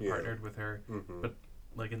 he was yeah. partnered with her. Mhm. But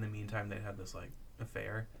like in the meantime, they had this like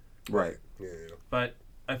affair. Right. Yeah, But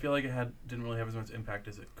I feel like it didn't really have as much impact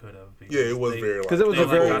as it could have. yeah. It was very like, 'Cause it was they a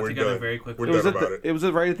very- got we're together done. very quickly. We're It was done at about it. it was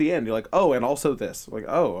right at the end. You're like, oh, and also this. Like,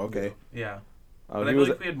 oh, okay. Yeah. Oh, But I he feel was.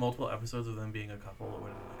 like if we had multiple episodes of them being a couple, it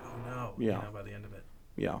would have been like, oh no. Yeah. You know, by the end of it.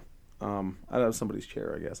 Yeah. I have somebody's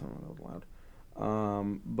chair, I guess. I don't know that was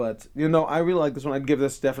loud. But you know, I really like this one. I'd give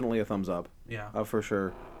this definitely a thumbs up, Yeah. for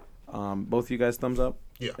sure. Both of you guys thumbs up.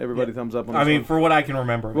 Yeah. Everybody thumbs up on I this mean, one? for what I can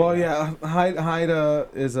remember. Well, yeah. Hyde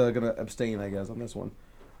is gonna abstain, I guess, on this one.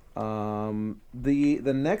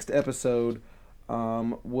 The next episode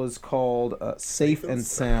was called Safe and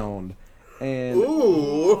Sound, and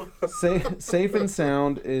Ooh. Safe and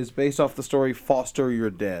Sound is based off the story Foster You're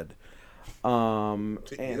Dead. And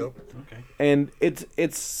Okay. and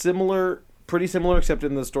it's similar, pretty similar, except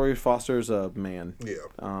in the story Foster's a man. Yeah.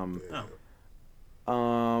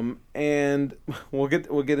 Oh. And we'll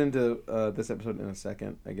get into this episode in a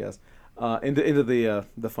second, I guess. Into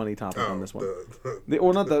the funny topic on this one.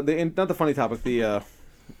 Not the funny topic.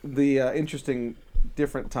 The interesting,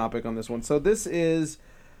 different topic on this one. So this is.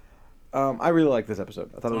 I really like this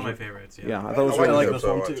episode. I thought It's one it of my was. favorites. Yeah, Yeah. I thought it was I really like good. this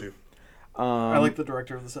one, too. I like the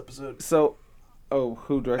director of this episode. So,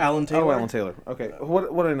 who directed? Alan Taylor. Oh, Alan Taylor. Okay, what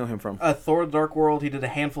do I know him from? Thor: The Dark World. He did a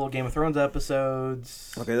handful of Game of Thrones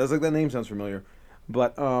episodes. Okay, that's like that name sounds familiar,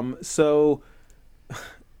 but so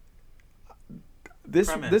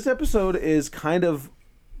this episode is kind of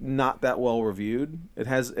not that well reviewed. It's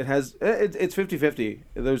 50-50.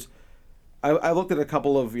 There's I looked at a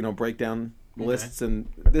couple of breakdown lists, and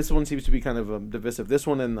this one seems to be kind of divisive. This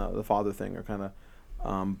one and the father thing are kind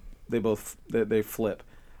of they flip.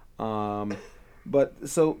 But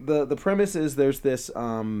so the premise is there's this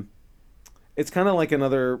it's kind of like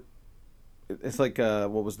another. It's like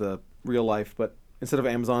what was the real life, but instead of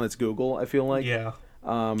Amazon, it's Google. I feel like Yeah.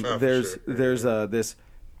 there's for sure. there's this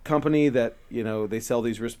company that they sell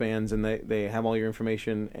these wristbands, and they have all your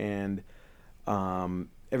information, and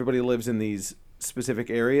everybody lives in these specific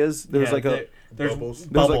areas. There's Yeah, like there's Bubbles.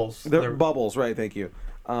 there's bubbles. Like, They're- bubbles, right? Thank you.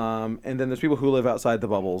 And then there's people who live outside the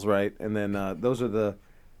bubbles, right? And then those are the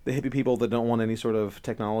hippie people that don't want any sort of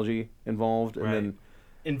technology involved, and Right. then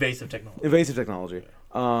invasive technology. invasive technology.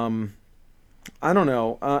 I don't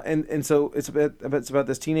know, and so it's about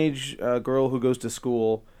this teenage girl who goes to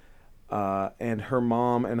school, and her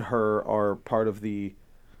mom and her are part of the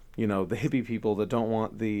hippie people that don't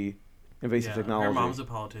want the invasive technology. Her mom's a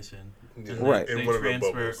politician. Yeah. And Right. They In one of the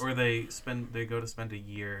transfer, bubbles. or they go to spend a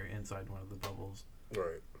year inside one of the bubbles.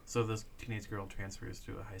 Right. So this teenage girl transfers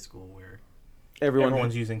to a high school where,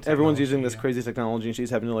 Everyone's using everyone's technology, using this yeah. crazy technology, and she's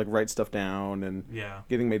having to write stuff down and yeah,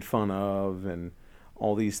 getting made fun of and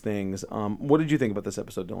all these things. What did you think about this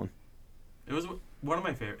episode, Dylan? It was one of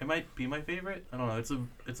my favorite. It might be my favorite. I don't know.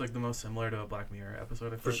 It's like the most similar to a Black Mirror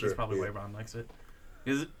episode. I feel like sure, that's probably yeah. why Ron likes it.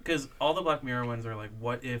 Because all the Black Mirror ones are like,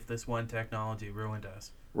 what if this one technology ruined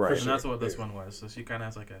us? Right. And that's what this yeah. one was. So she kind of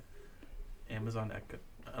has like a Amazon Echo.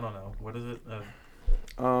 I don't know. What is it?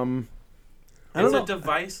 I don't It's a know.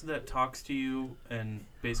 device that talks to you and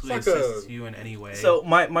basically It's like assists you in any way. So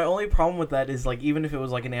my only problem with that is, like, even if it was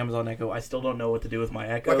like an Amazon Echo, I still don't know what to do with my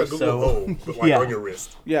Echo. Like a Google so Home, but like Yeah. on your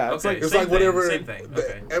wrist. Yeah, it's Okay. like It's Same like thing, whatever same thing, the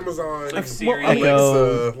okay. Amazon, Like well, Siri,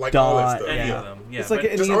 Echo, like all that Dot, stuff. any yeah. of them. Yeah, it's like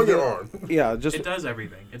but it Just needs on your to- arm. Yeah, just it does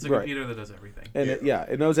everything. It's a Right. computer that does everything. and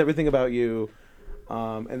it knows everything about you.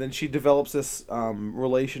 And then she develops this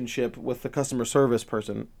relationship with the customer service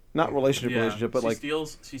person. Not relationship, but she like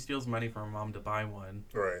steals money from her mom to buy one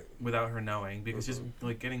Right. without her knowing because she's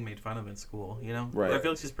like getting made fun of in school. You know, Right. I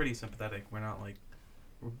feel like she's pretty sympathetic. We're not like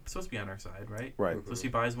we're supposed to be on her side, right? right. So she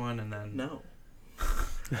buys one and then no,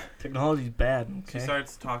 technology's bad. she Okay.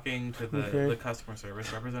 starts talking to Okay. the customer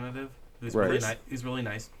service representative, who's Right. really nice. He's really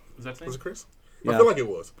nice. Was that his name? Was it Chris? Yeah. I feel like it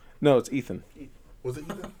was. No, it's Ethan. Was it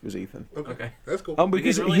Ethan? It was Ethan. Okay. That's cool. But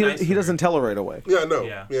Because he, really he, nice he to doesn't tell her right away. Yeah, no.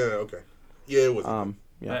 Yeah. Yeah, okay. Yeah, it was.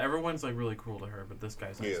 Yeah. Everyone's like really cruel to her, but this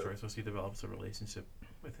guy's nice Yeah. to her, so she develops a relationship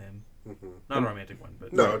with him. Mhm. Not a romantic one,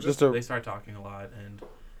 but No, Right, just just a, they start talking a lot and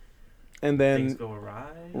and things then go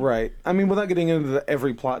awry. right. I mean, without getting into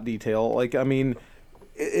every plot detail, like I mean,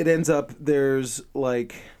 it ends up there's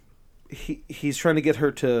like he's trying to get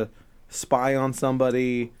her to spy on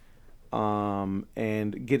somebody,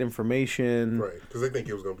 and get information. right, because they think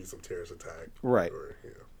it was going to be some terrorist attack. Right. Or, yeah.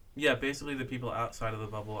 Yeah, basically the people outside of the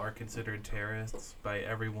bubble are considered terrorists by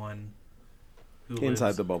everyone who Inside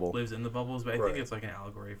lives, the bubble. lives in the bubbles. But I Right. think it's like an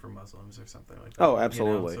allegory for Muslims or something like that. Oh, you know?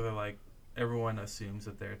 absolutely. So they're like everyone assumes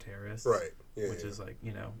that they're terrorists, Right. Yeah. which is like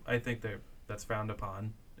I think that's frowned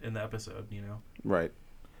upon in the episode. Right.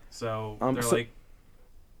 So they're so- like,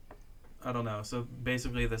 I don't know. So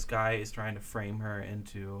basically, this guy is trying to frame her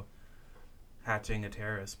into hatching a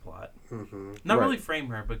terrorist plot. Mm-hmm. Not Right. really frame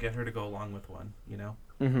her, but get her to go along with one.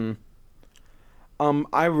 Mm-hmm.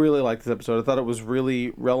 I really liked this episode. I thought it was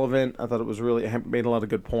really relevant. I thought it made a lot of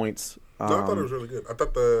good points. No, I thought it was really good. I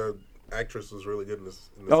thought the actress was really good in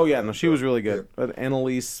this. Oh yeah, no, she was really good.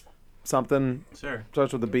 Annalise something Sure.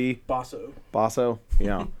 starts with a B. Basso. Basso.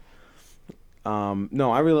 Yeah.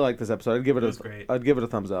 No, I really like this episode. I'd give it It was great. I'd give it a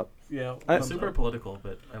thumbs up. Yeah. It's super political,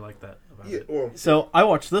 but I like that about Yeah. it. Well, So I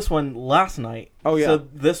watched this one last night. Oh, yeah. So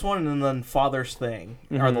this one and then Father's Thing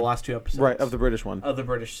are the Mhm. last two episodes. Right, of the British one. of the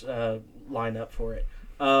British lineup for it.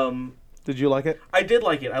 Did you like it? I did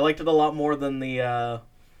like it. I liked it a lot more than the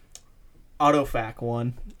Autofac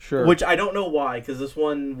one, Sure. which I don't know why, because this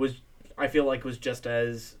one I feel like was just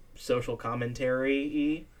as social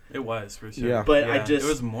commentary-y. It was for sure. Yeah. But I just- it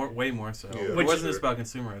was way more so. Yeah, it for wasn't just sure. about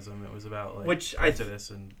consumerism. It was about like Which prejudice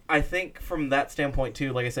and I think from that standpoint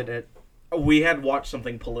too, like I said, we had watched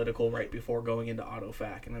something political right before going into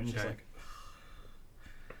Autofac, and I'm just Okay. like,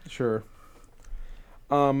 Sure.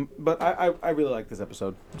 But I really like this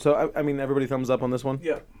episode. So I mean, everybody thumbs up on this one.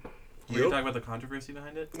 yeah. we can Yep. talk about the controversy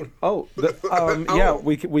behind it. Oh, yeah,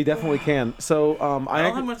 we definitely can. So I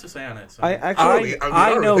don't have much to say on it. So. I actually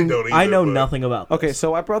I know really don't I either, know but- nothing about this. okay.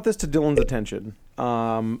 So I brought this to Dylan's attention.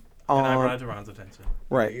 and I brought it to Ron's attention.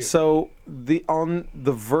 Right. Yeah. So on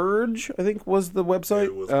The Verge, I think was the website.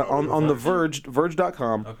 It was on the Verge,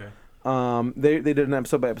 Verge.com. Okay. They did an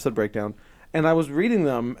episode by episode breakdown, and I was reading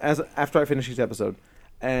them after I finished each episode,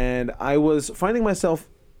 and I was finding myself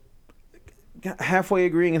halfway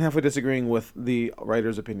agreeing and halfway disagreeing with the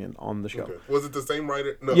writer's opinion on the show. Okay. Was it the same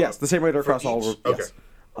writer? No. Yes, the same writer For across all. each? Yes.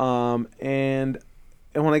 And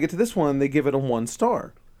when I get to this one, they give it a 1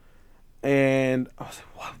 star, and I was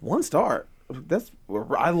like, "What? 1 star?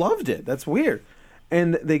 I loved it. That's weird."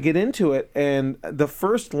 And they get into it, and the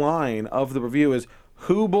first line of the review is,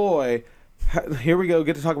 "Hoo boy, here we go.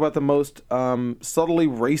 Get to talk about the most subtly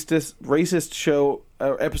racist show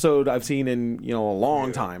episode I've seen in a long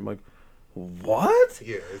Yeah. time." Like, what?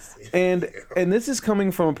 Yeah. And this is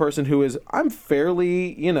coming from a person who is I'm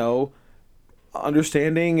fairly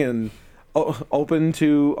understanding and open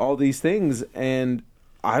to all these things, and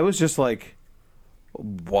I was just like,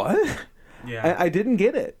 what? Yeah. I didn't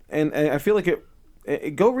get it, and I feel like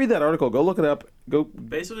it. Go read that article. Go look it up. Go.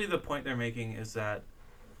 Basically, the point they're making is that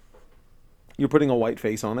You're putting a white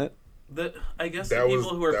face on it. I guess That the was-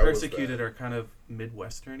 people who are that was persecuted bad. are kind of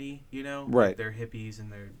Midwestern-y, Like, Right. they're hippies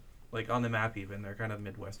and they're like on the map even they're kind of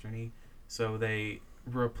Midwestern-y. So they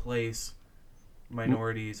replace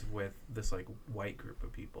minorities with this like white group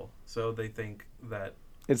of people. So they think that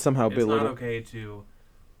It's somehow it's not belittled. okay to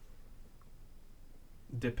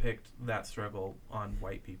depict that struggle on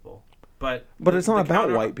white people. But the it's not about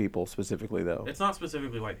counter- white people specifically, though. It's not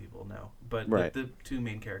specifically white people, no. But Right. the two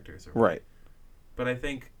main characters are Right. But I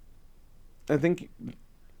think I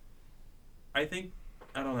think.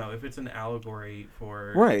 I don't know if it's an allegory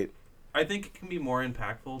for. Right. I think it can be more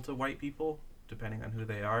impactful to white people, depending on who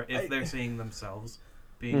they are, if they're seeing themselves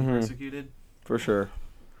being persecuted. For sure.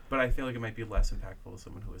 But I feel like it might be less impactful to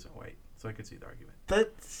someone who isn't white. So I could see the argument.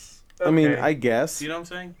 That's. I mean, okay. I guess. Do you know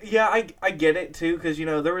what I'm saying? Yeah, I get it too, because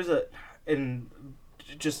there was and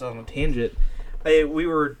just on a tangent, we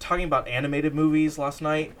were talking about animated movies last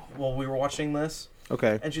night while we were watching this,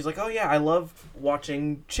 Okay. and she's like, "Oh yeah, I love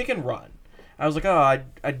watching Chicken Run." I was like, "Oh,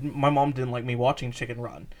 my mom didn't like me watching Chicken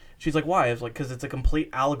Run." She's like, "Why?" I was like, "Because it's a complete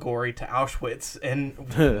allegory to Auschwitz and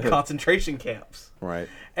concentration camps." Right.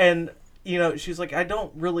 And she's like, "I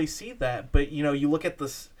don't really see that," but you look at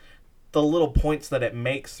the little points that it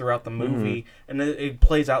makes throughout the movie, and it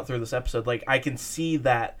plays out through this episode. Like, I can see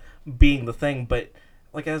that being the thing, but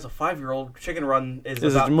like as a 5-year-old, Chicken Run is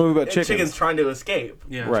It's a movie about chickens. chickens trying to escape,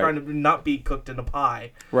 Yeah. Right. trying to not be cooked in a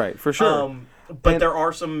pie. Right. For sure. But And- there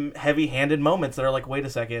are some heavy-handed moments that are like, wait a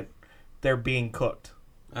second, they're being cooked.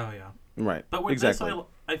 Oh yeah. Right. But with exactly. this,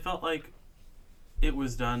 I felt like it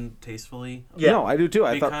was done tastefully. Yeah. No, I do too.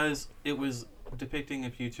 I thought. Because it was depicting a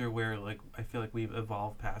future where, like, I feel like we've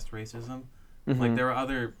evolved past racism. Mhm. Like,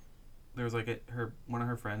 there was like one of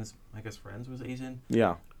her friends, I guess friends, was Asian.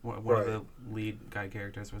 Yeah. One of Right. the lead guy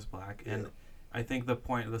characters was black, and Yeah. I think the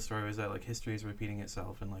point of the story was that like history is repeating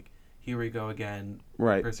itself, and like here we go again,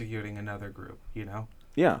 Right. persecuting another group. Yeah.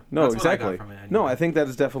 No. That's what I got exactly. from it No, anyway. I think that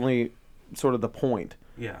is definitely sort of the point.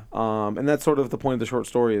 Yeah. And that's sort of the point of the short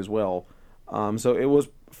story as well. So it was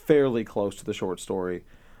fairly close to the short story.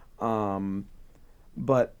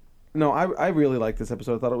 But no, I really liked this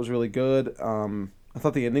episode. I thought it was really good. I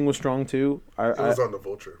thought the ending was strong too. It was on The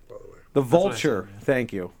Vulture, by the way. The what I Vulture. said, yeah.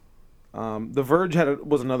 Thank you. The Verge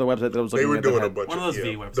was another website that I was They looking were at. that doing a had- bunch One of of those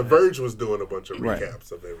V The websites. Verge was doing a bunch of Right.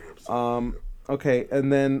 recaps of every episode. Okay,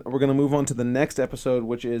 and then we're gonna move on to the next episode,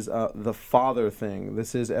 which is the Father Thing.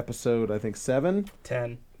 This is episode, I think, 7.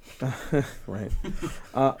 10. Right.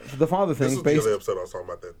 The Father This Thing, was based the other episode I was talking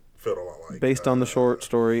about that felt a lot like. based on the short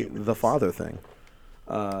story Humans. The Father Thing.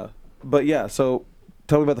 But yeah, so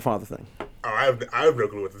tell me about the Father Thing. Oh, I have no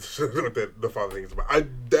clue what the Father Thing is about.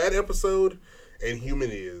 That episode and Human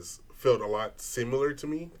Is felt a lot similar to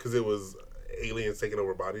me because it was aliens taking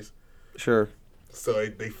over bodies. Sure. So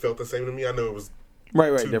they felt the same to me. I know it was Right,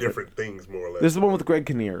 two different. different things, more or less. This is the one with Greg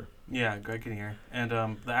Kinnear. Yeah, Greg Kinnear, and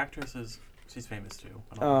the actress she's famous too.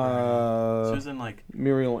 I don't know her name. She was in like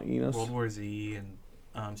Muriel Enos. World War Z,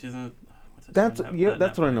 and she's in. What's it That's called?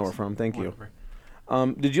 that's what I know her Netflix. from. Thank you.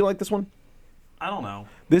 Whatever. Did you like this one? I don't know.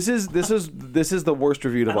 This is the worst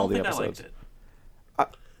reviewed I of all don't the think episodes. I liked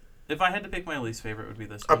it. If I had to pick my least favorite, it would be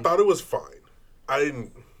this I one. thought it was fine. I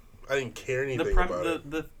didn't care anything about it.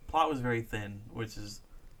 the plot was very thin, which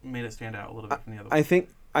made it stand out a little bit from the other. I think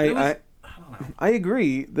It was- I don't know. I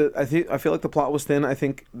agree that I feel like the plot was thin. I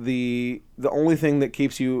think the only thing that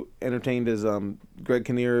keeps you entertained is Greg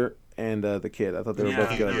Kinnear and the kid. I thought they were Yeah,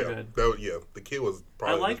 both good. they were Yeah, good. the kid was I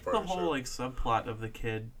probably liked the the best part whole of like subplot of the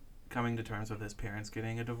kid coming to terms with his parents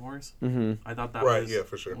getting a divorce. Mm-hmm. I thought that Right, was yeah,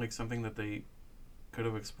 for sure. like something that they could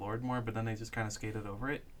have explored more, but then they just kind of skated over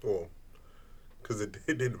it. the show. Well, because it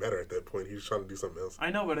didn't matter at that point. He was trying to do something else. I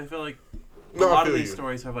know, but I feel like No, a I lot of feel these you.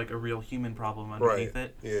 stories have like a real human problem Right. underneath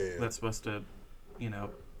it. Yeah. That's supposed to,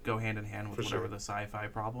 go hand in hand with For whatever sure. the sci-fi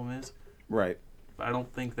problem is. Right. But I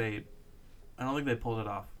don't think they pulled it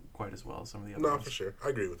off quite as well as some of the other No, ones. for sure. I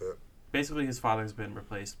agree with that. Basically, his father's been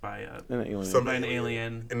replaced by And an alien. Some by an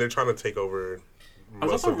alien. And they're trying to take over I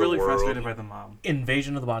was most also of the really world. frustrated by the mom.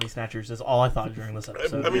 Invasion of the Body Snatchers is all I thought during this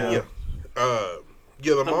episode. I mean, Yeah. yeah.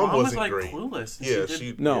 The The mom mom was wasn't like great. clueless. and Yeah, she she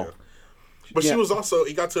did, No. yeah. But Yeah. she was also.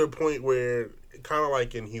 It got to a point where, kind of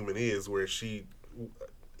like in Human Is, where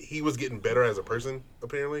he was getting better as a person.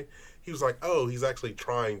 Apparently, he was like, "Oh, he's actually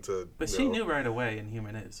trying to." but you she know. knew right away in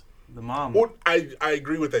Human Is. The mom. Well, I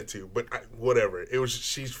agree with that too, but whatever. It was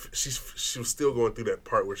she was still going through that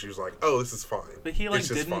part where she was like, "Oh, this is fine." But he like It's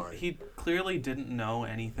just didn't. fine. He clearly didn't know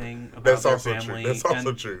anything about That's their also true. family. That's also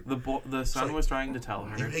and true. The son like, was trying to tell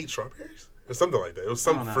You her. hate strawberries or something like that. It was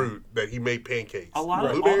I some don't know. fruit that he made pancakes. A lot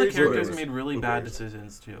of all the Blueberries? characters Whatever. made really bad Blueberries.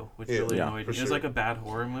 decisions too, which Yeah. really Yeah, annoyed for me. It was sure. like a bad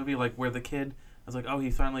horror movie, like where the kid was like, "Oh,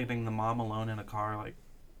 he's finally getting the mom alone in a car. Like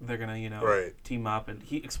they're gonna, Right. team up." And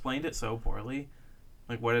he explained it so poorly,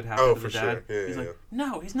 like what had happened Oh, to the for dad. sure. Yeah, he's yeah. like,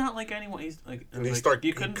 "No, he's not like anyone." He's like, And he like, started.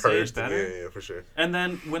 "You couldn't say it cursed. better." Yeah, for sure. And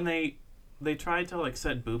then when they they tried to like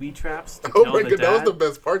set booby traps to Oh kill my the god, that was dad. the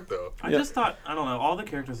best part though. I Yeah. just thought, I don't know, all the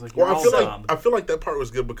characters like, Well, you're I all feel dumb. like that part was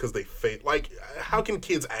good because they failed. Like, how can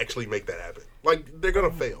kids actually make that happen? Like, they're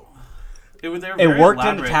gonna fail. They were It very worked in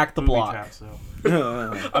elaborate Attack the booby Block. traps, though.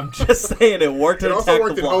 I'm just saying it worked It in also Attack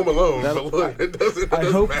worked the in Block. Home Alone, That- but look, it doesn't. I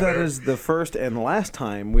hope matter. that is the first and last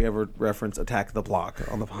time we ever reference Attack the Block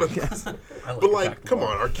on the podcast. I But Attack like, the come Block.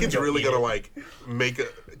 on, are kids Go really eat gonna it. like make a?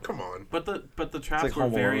 Come on. But the traps like were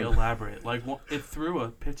Home very Alone. elaborate. Like, it threw a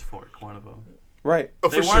pitchfork, one of them. Right. Oh,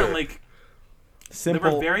 They for weren't sure. like, they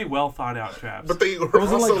Simple. were very well thought out traps. But they were It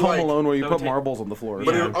wasn't also like Home Alone where you that put would take- marbles on the floor.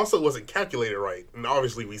 But Yeah. it also wasn't calculated right, and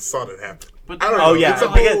obviously we saw that happen. But I don't the- know. Oh yeah, it's a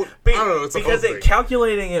because, whole, I don't know. It's a because whole it thing.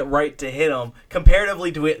 calculating it right to hit him,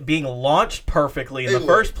 comparatively to it being launched perfectly in It the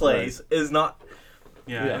first was, place, is not.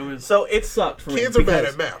 yeah, Yeah. it was. So it sucked for me. Kids are bad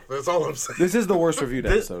because at math. That's all I'm saying. This is the worst reviewed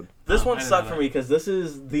This, episode. this Oh, one I didn't sucked know for that. me because this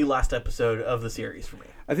is the last episode of the series for me.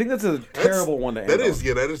 I think that's a terrible one to end That on. is,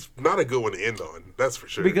 yeah, that is not a good one to end on. That's for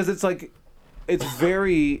sure. Because it's like, it's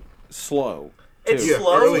very slow. It's too.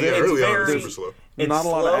 slow. early, it's early on, very, it's super slow. it's Not a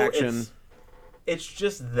lot of slow, action. It's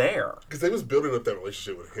just there. Because they was building up that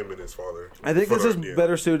relationship with him and his father. I think For this is the- yeah.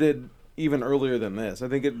 better suited even earlier than this. I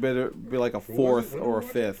think it better be like a What was fourth it? When or a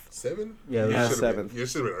did we watch fifth. it? 7? Yeah, Yeah, Should've seven. Been, yeah, it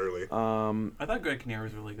should have been early. I thought Greg Kinnear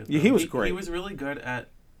was really good. Yeah, though. he was great. He was really good at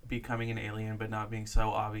becoming an alien, but not being so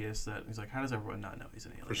obvious that he's like, how does everyone not know he's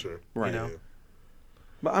an alien? For sure. Right. You know? Yeah.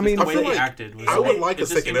 But I mean, the I way feel they like- acted was I would like, like it a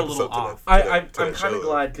just second seemed a little episode to off. that. I'm to kind that show, of though.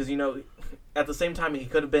 glad because at the same time he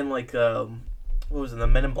could have been like what was it, the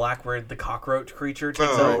Men in Black where the cockroach creature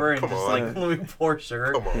takes Oh, over and come just on. like let me pour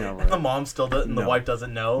sugar. Come on. Yeah, And the right. mom still doesn't, and the No. wife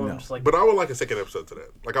doesn't know. No. I'm just like, But I would like a second episode to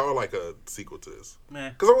that. Like, I would like a sequel to this. Meh.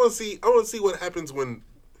 Because I want to see what happens when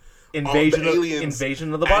invasion the of aliens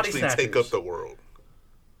the body actually snatchers. take up the world.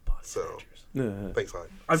 Body So, snatchers. yeah. thanks, Hyde.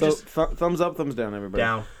 I'm So just thumbs up, thumbs down, everybody.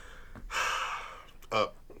 down.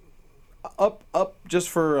 Up, just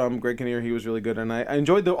for Greg Kinnear, he was really good, and I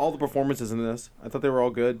enjoyed all the performances in this. I thought they were all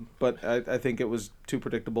good, but I think it was too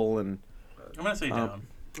predictable and I'm gonna say down.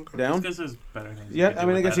 down. Because there's better things. Yeah, you can I do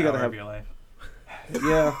mean, I with guess that you gotta hour have- of your life.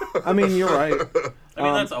 Yeah, I mean, you're right. I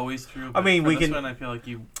mean, that's always true. But mean, for we this can- one, I feel like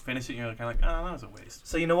you finish it, and you're kind of like, oh, that was a waste.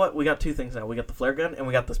 So you know what? We got two things now. We got the flare gun and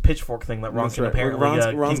we got this pitchfork thing that Ron That's can right. apparently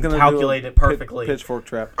Ron's can gonna calculate do a it perfectly. Pitchfork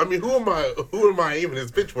trap. I mean, who am I aiming his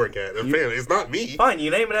pitchfork at? Apparently, it's not me. Fine, you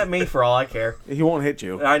name it at me for all I care. He won't hit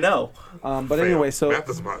you. I know. But Fail. anyway, so Math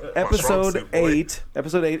is my strong episode suit, boy. 8.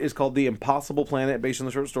 Episode 8 is called The Impossible Planet, based on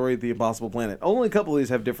the short story The Impossible Planet. Only a couple of these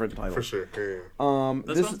have different titles. For sure. Yeah.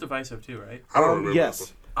 This one's divisive too, right? I don't remember yes. this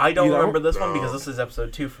one. I don't You don't? remember this one No. because this is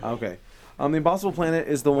episode 2 for me. Okay. The Impossible Planet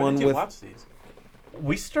is the When one did you with. watch these?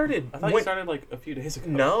 We started. I thought you when- started like a few days ago.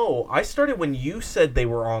 No, I started when you said they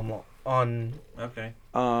were on. Okay.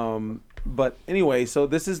 But anyway, so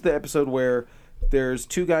this is the episode where there's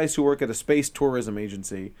two guys who work at a space tourism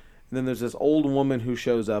agency, and then there's this old woman who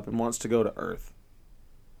shows up and wants to go to Earth.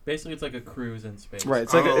 Basically, it's like a cruise in space. Right.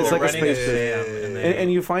 It's like Oh, it's They're like a renting space. a cruise. sham, and they,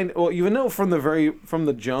 And you find you know from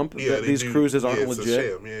the jump Yeah, that they these do- cruises aren't yeah, it's a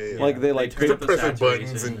legit. sham. Yeah, yeah. Like they They like turn They're up the pressing saturation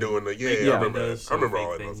buttons and doing the make I remember windows that. I remember show all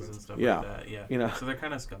fake that things and nonsense. stuff Yeah. like that. Yeah. You know. So they're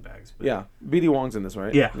kind of scumbags. But Yeah, BD Wong's in this,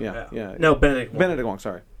 right? Yeah. yeah. No, Benedict. Benedict Wong.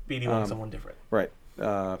 Sorry. Beanie Wong's someone different. Right.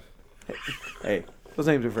 Hey, those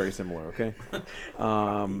names are very similar. Okay.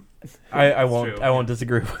 I won't. true, I won't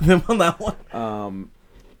disagree with him on that one.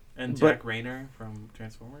 And But- Jack Rayner from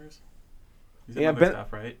Transformers. He's in Yeah, other Ben-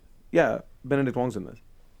 stuff, right? Yeah, Benedict Wong's in this.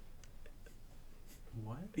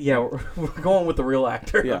 What? Yeah, we're going with the real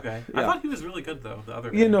actor. Yeah. Okay. yeah. I thought he was really good though. The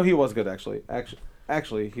other. Yeah, guy. no, he was good actually.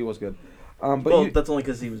 Actually, he was good. But Well, you, that's only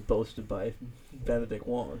because he was boasted by Benedict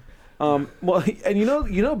Wong. well, and you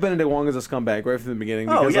know, Benedict Wong is a scumbag right from the beginning.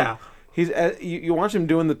 Oh, Because, yeah. like, he's you watch him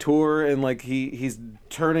doing the tour and like he's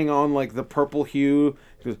turning on like the purple hue.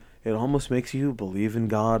 He goes, it almost makes you believe in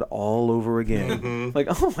God all over again. Like,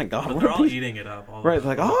 oh my God, But what they're a all piece- eating it up. All Right, the-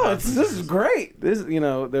 like, all the oh, this is passengers. great. This,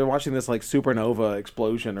 they're watching this like supernova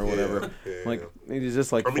explosion or whatever. Yeah, Like, he's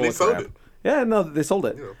just like I mean, full they of sold crap. it. Yeah, no, they sold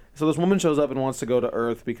it. Yeah. So this woman shows up and wants to go to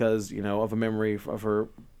Earth because of a memory of her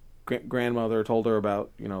grandmother told her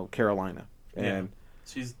about Carolina, and Yeah.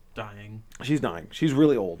 She's dying, she's dying. She's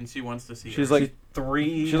really old. and she wants to see. She's her. like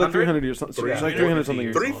 300. she's like 300 years. She's like 300 something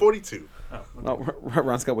years. 342. Oh, Oh,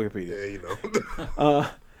 Ron's got Wikipedia. Yeah, you know.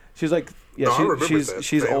 She's like, yeah, No, I remember that.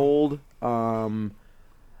 she's Damn. old,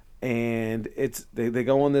 and it's they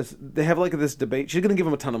go on this. They have like this debate. She's gonna give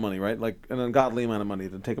him a ton of money, right? Like an ungodly amount of money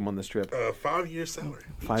to take him on this trip. 5-year salary.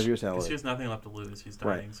 5 years she salary. has nothing left to lose. She's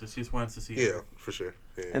Right. dying, so she just wants to see. Yeah, her. for sure.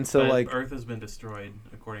 Yeah. And so But like, Earth has been destroyed,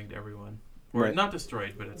 according to everyone. Or Right. not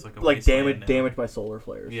destroyed, but it's like a Like wasteland now. damaged by solar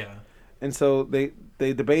flares. Yeah. and so they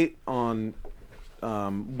debate on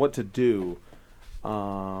what to do,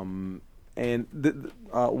 and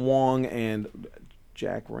Wong and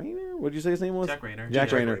Jack Rayner. What did you say his name was? Jack Rayner.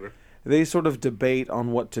 Jack Rayner. Rayner. They sort of debate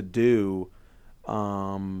on what to do.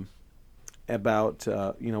 About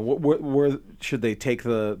where should they take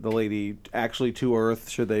the lady actually to Earth?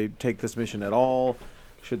 Should they take this mission at all?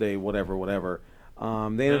 Should they whatever? They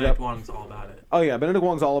ended Benedict up. Wong's all about it. Oh yeah, Benedict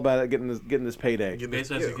Wong's all about it, getting this payday. Getting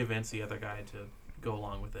Basically this- has to convince the other guy to go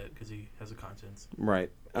along with it because he has a conscience. Right.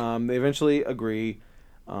 They eventually agree.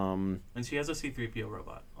 And she has a C-3PO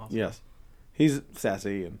robot also. Yes, he's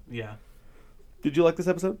sassy. And Yeah. did you like this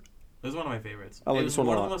episode? It was one of my favorites. I like it was this one a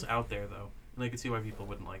one of lot. the most out there, though. And I could see why people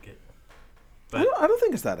wouldn't like it. I don't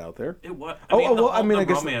think it's that out there. It was. I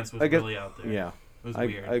guess romance was I guess, really out there. Yeah, It was I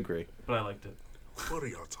weird. agree. But I liked it. What are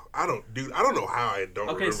y'all talking? I don't know how I don't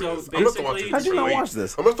Okay, remember so this. I must have watched basically- it How'd you super not late. watch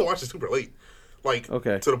this? I must have watched it super late. Like,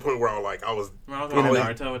 Okay. to the point where I was When I was probably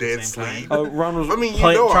watching Naruto at the dead same time. sleep. Ron was. I mean, you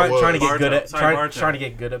Play, know I was. trying to get good at Sorry, trying, Naruto. trying to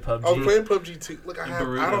get good at PUBG. I was playing PUBG too. Look, I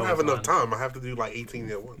Naruto don't have was enough fun. time. I have to do like 18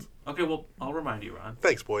 at once. Okay, well, I'll remind you, Ron.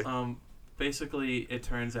 Thanks, boy. Basically, it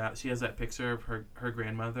turns out she has that picture of her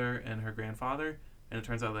grandmother and her grandfather, and it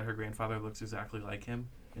turns out that her grandfather looks exactly like him,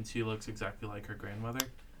 and she looks exactly like her grandmother.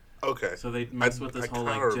 Okay. So they mess with this I whole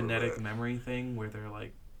kinda like remember genetic that. memory thing where they're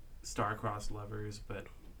like star-crossed lovers, but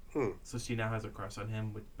so she now has a crush on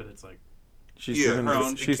him, but it's like She's Yeah, driven- her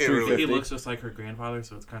own- she's it can't really- 350. he looks just like her grandfather,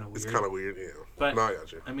 so it's kind of weird. It's kind of weird, yeah. But No, I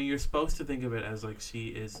got you. I mean, you're supposed to think of it as like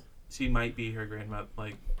she might be her grandmother,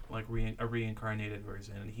 like a reincarnated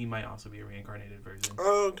version, and he might also be a reincarnated version,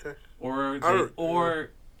 Oh, okay.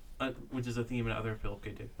 which is a theme in other Philip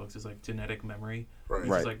K. Dick books, is like genetic memory, Right. which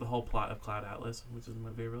Right. is like the whole plot of Cloud Atlas, which is a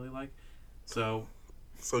movie I really like. So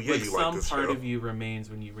So yeah, like you like some this part show. of you remains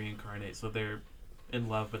when you reincarnate, so they're in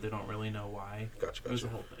love, but they don't really know why. Gotcha, It was the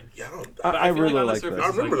gotcha. whole thing. Yeah, I don't. But I feel really on the like surface this. I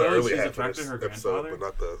it's remember like, the oh, early she's half of attracted this to her episode, grandfather. but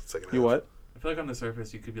not the second half. You what? I feel like on the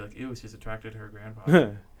surface you could be like, ew, she's attracted to her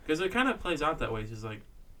grandfather. Because it kind of plays out that way. She's like,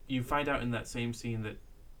 you find out in that same scene that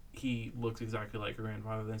he looks exactly like her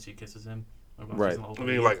grandfather, then she kisses him. Like, well, Right. she's an old And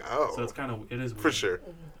then lady. you're like, oh, So it's kind of, it is weird. for sure.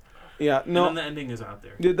 Yeah, And no. then the ending is out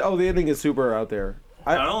there. The ending is super out there.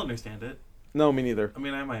 I don't understand it. No, me neither. I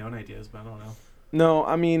mean, I have my own ideas, but I don't know. No,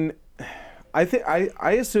 I mean,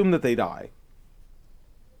 I assume that they die,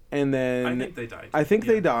 and then I think they died. I think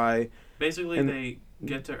Yeah. they die. Basically, and- they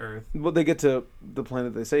get to Earth. Well, they get to the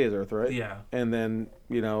planet they say is Earth, right? Yeah. And then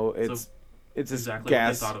it's this exactly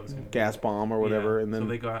gas what they thought it was gonna be. gas bomb or whatever, Yeah. and then So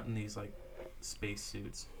they go out in these, like, space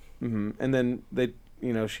suits. and then they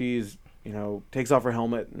she's takes off her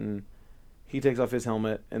helmet and he takes off his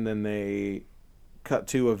helmet, and then they cut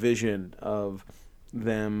to a vision of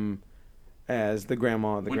them as the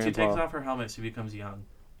grandma and the When grandpa. she takes off her helmet, she becomes young.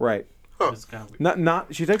 Right. Huh. It's kind of weird.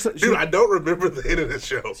 Not she takes Dude, I don't remember the end of the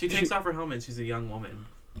show. She takes off her helmet and she's a young woman.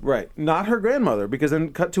 right, not her grandmother, because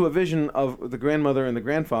then cut to a vision of the grandmother and the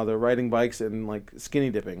grandfather riding bikes and like skinny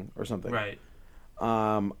dipping or something. Right.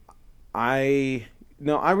 I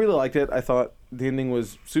really liked it. I thought the ending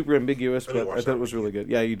was super ambiguous, I didn't but watch I thought that it was one really good.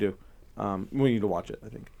 Yeah, you do. We need to watch it, I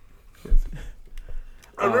think.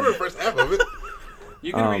 I remember the first half of it.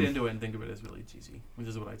 You can read into it and think of it as really cheesy, which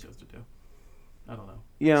is what I chose to do. I don't know.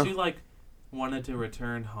 Yeah. She, like, wanted to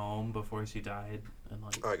return home before she died, and,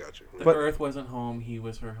 like, I got you. the But- Earth wasn't home, he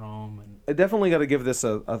was her home, and... I definitely got to give this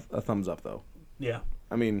a thumbs up, though. Yeah.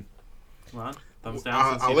 I mean, Well, thumbs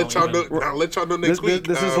down. since I'll you let don't y'all even- know. I'll let y'all know next week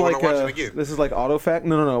this is when like I watch it again. this is like AutoFact.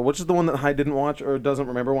 No. Which is the one that Hyde didn't watch or doesn't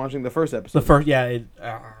remember watching? The first episode. The first, yeah.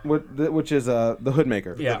 Which is the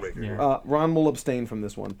Hoodmaker. Yeah. Filmmaker. Yeah. Ron will abstain from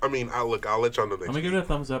this one. I mean, I'll let y'all know next I'm gonna week. give it a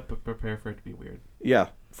thumbs up, but prepare for it to be weird. Yeah,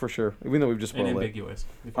 for sure. Even though we've just And spoiled it. ambiguous.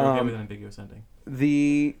 If you're okay with an ambiguous ending.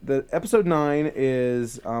 The episode 9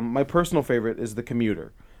 is my personal favorite is The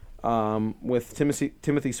Commuter, with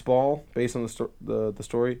Timothy Spall, based on the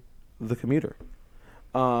story The Commuter.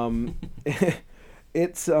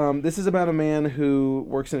 It's this is about a man who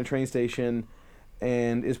works in a train station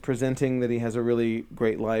and is presenting that he has a really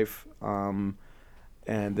great life. And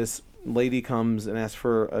this lady comes and asks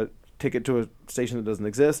for a ticket to a station that doesn't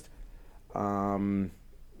exist, and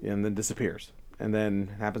then disappears. And then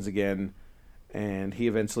it happens again, and he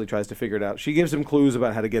eventually tries to figure it out. She gives him clues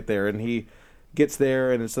about how to get there, and he gets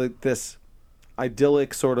there, and it's like this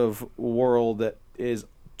idyllic sort of world that is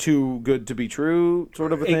too good to be true,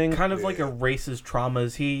 sort of a thing. It kind of like erases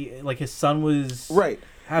traumas. His son was Right.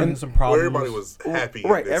 having And some Where problems. everybody was happy. in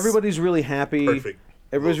Right. this Everybody's really happy. perfect.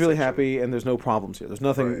 Everybody's little really section. happy, and there's no problems here. There's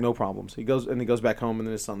nothing, Right. no problems. He goes back home, and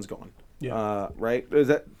then his son's gone. Yeah. Right? Is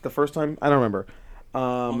that the first time? I don't remember.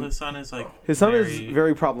 Well, his son is like His son is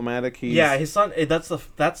very problematic. Yeah, his son. That's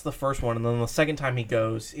the first one, and then the second time he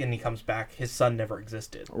goes and he comes back, his son never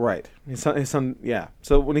existed. Right. His son. Yeah.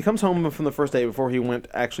 So when he comes home from the first day, before he went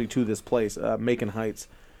actually to this place, Macon Heights,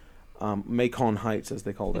 Macon Heights as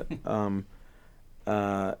they called it.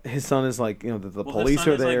 His son is like, you know, the police his son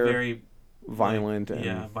are is, there, like, very violent,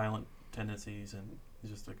 and violent tendencies, and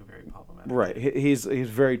he's just like a very problematic. right. He's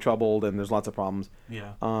very troubled, and there's lots of problems.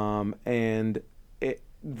 Yeah. And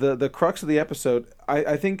the crux of the episode,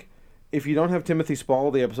 I think, if you don't have Timothy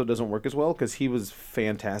Spall, the episode doesn't work as well because he was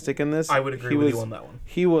fantastic in this. I would agree with you on that one.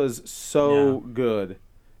 He was so good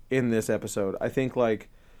in this episode. I think like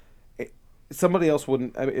somebody else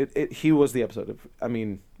wouldn't. I mean, he was the episode. I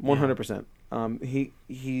mean, 100%.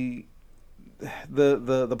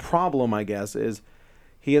 The problem, I guess, is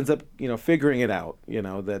he ends up, you know, figuring it out. You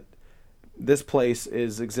know, that this place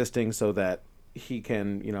is existing so that he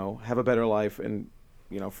can, you know, have a better life and,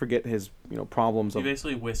 you know, forget his, you know, problems. He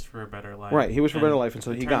basically wished for a better life. Right, he wished for a better life, and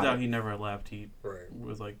so he got it. Turns out he never left. He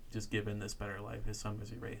was like just given this better life. His son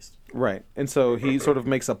was erased. Right, and so he sort of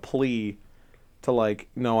makes a plea to like,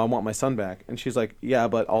 no, I want my son back, and she's like, yeah,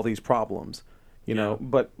 but all these problems, you know,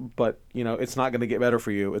 but you know, it's not going to get better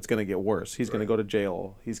for you. It's going to get worse. He's going to go to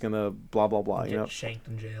jail. He's going to blah blah blah. Get you know, shanked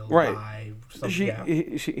in jail. right? Die,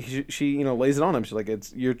 She you know, lays it on him. She's like,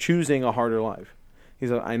 you're choosing a harder life. He's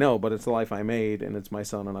like, I know, but it's the life I made, and it's my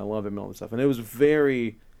son, and I love him and all this stuff. And it was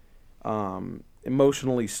very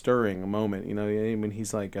emotionally stirring moment. You know, when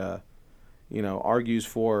he's like, you know, argues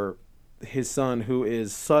for his son, who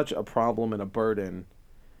is such a problem and a burden,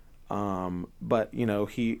 but you know,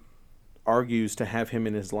 he argues to have him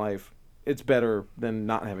in his life. It's better than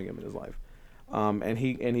not having him in his life, and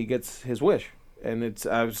he gets his wish, and it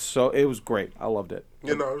was great. I loved it.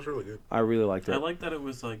 Yeah, no, it was really good. I really liked it. I like that it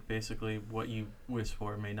was like basically what you wish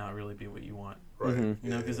for may not really be what you want. Right. Mm-hmm.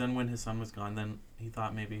 You know, because then when his son was gone, then he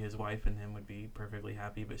thought maybe his wife and him would be perfectly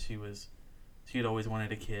happy, but she had always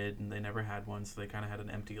wanted a kid, and they never had one, so they kind of had an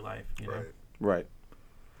empty life. You know? Right.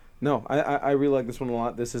 No, I really like this one a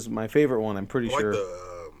lot. This is my favorite one. I'm pretty sure. I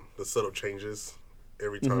like the subtle changes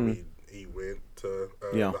every time he went to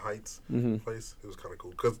the Heights place. It was kind of cool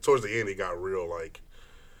because towards the end it got real like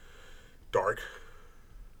dark.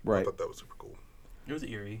 Right. I thought that was super cool. It was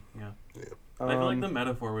eerie. Yeah. Yeah. I feel like the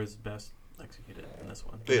metaphor was best executed in this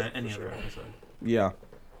one. Yeah, than any for other sure. episode. Yeah.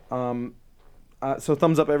 So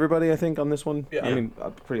thumbs up, everybody. I think on this one. Yeah. I mean,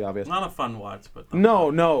 pretty obvious. Not a fun watch, but No.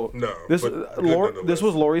 This but good this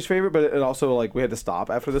was Lori's favorite, but it also like we had to stop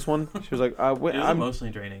after this one. She was like, it was I'm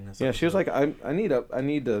emotionally draining. This yeah. She was episode. like, I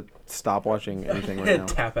need to stop watching anything right now.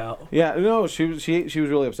 Tap out. Yeah, no, she was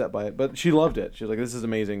really upset by it, but she loved it. She was like, "This is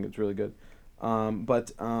amazing. It's really good."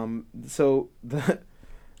 So the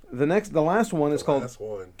last one is called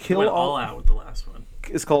Kill went all out with the last one.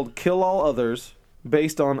 It's called Kill All Others,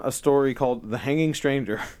 based on a story called The Hanging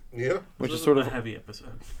Stranger. Yeah, which This is sort a of heavy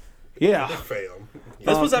episode. Yeah. Fam.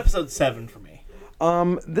 This was episode 7 for me.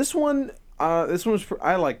 This one was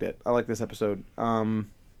I liked it. I liked this episode. I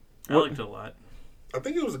liked it a lot. I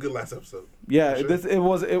think it was a good last episode. Yeah,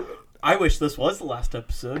 Sure. I wish this was the last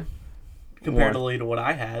episode comparatively to what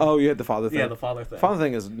I had. Oh, you had the father thing. Yeah, the father thing. Father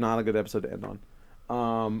thing is not a good episode to end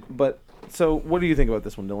on. But so, what do you think about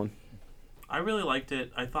this one, Dylan? I really liked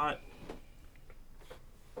it. I thought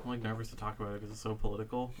I'm like nervous to talk about it because it's so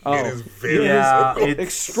political. Oh, It is very it's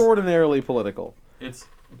extraordinarily political. It's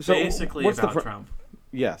So, basically what's the about Trump.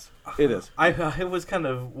 Yes, it is. I was kind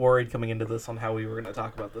of worried coming into this on how we were going to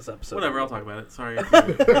talk about this episode. Whatever, I'll talk about it. Sorry.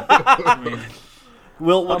 I mean,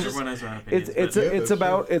 We'll just, everyone has their own opinions.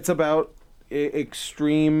 It's about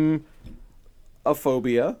extreme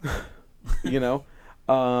aphobia, you know,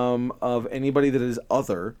 of anybody that is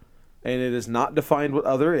other, and it is not defined what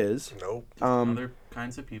other is. Nope. Other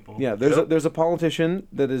kinds of people. Yeah, there's a politician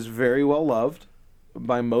that is very well loved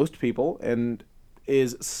by most people and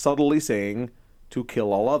is subtly saying to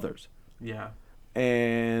kill all others. Yeah.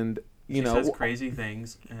 And She says crazy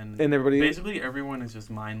things, and everybody basically everyone is just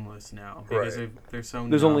mindless now because they're so.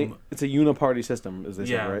 There's numb. it's a uniparty system, as they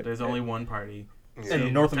say, right? There's only one party. Yeah.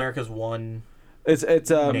 and North America's one. It's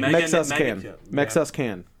Mex Us Megan- Can. Mex Us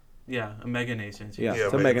Can. Yeah, a mega nation. Yeah,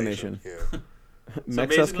 it's a mega nation. Yeah. So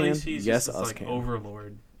Mex Us basically, Can. she's Yes, just us like can.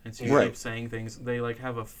 overlord, and she Right. keeps saying things. They like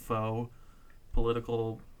have a faux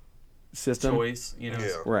political System. choice, you know.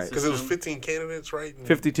 Yeah. Right. Because it was system. 15 candidates, right? And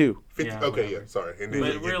 52. 50, Yeah, okay, whatever. yeah, sorry. And then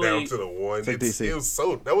But you get really- down to the one. It's like DC. It was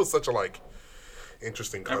that was such a like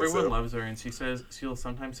interesting concept. Everyone loves her, and she'll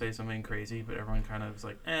sometimes say something crazy, but everyone kind of is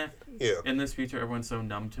like, eh. Yeah. In this future, everyone's so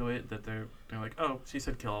numb to it that they're like, oh, she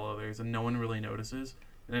said kill all others, and no one really notices.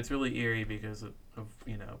 And it's really eerie because of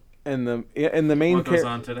you know and the main What goes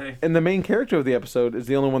on today? and the main character of the episode is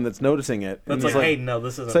the only one that's noticing it. And That's he's like, hey, no,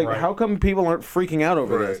 this isn't it's like, right. how come people aren't freaking out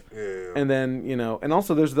over Right. this? Yeah. And then, and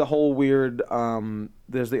also there's the whole weird,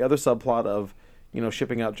 there's the other subplot of,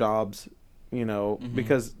 shipping out jobs,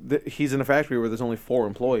 because he's in a factory where there's only 4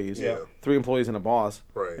 employees, Yeah. 3 employees and a boss.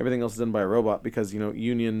 Right. Everything else is done by a robot because,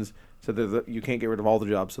 unions said that you can't get rid of all the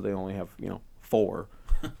jobs, so they only have, 4.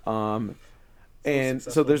 And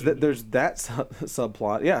so there's that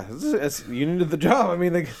subplot. Yeah, it's union to the job. I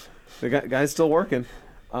mean, the guy's still working.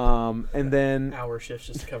 And then Hour shifts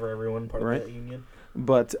just to cover everyone part Right. of that union.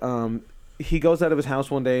 But he goes out of his house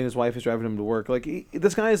one day and his wife is driving him to work. Like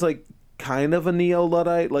this guy is like kind of a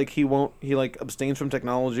neo-Luddite. Like he like abstains from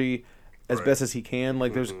technology as Right. best as he can.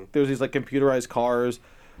 Like there's Mhm. these like computerized cars,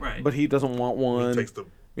 Right. but he doesn't want one. He takes the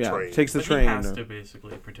train. takes the But train. he has to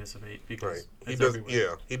basically participate because Right. He it's does. everywhere.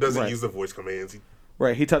 Yeah. He doesn't Right. use the voice commands.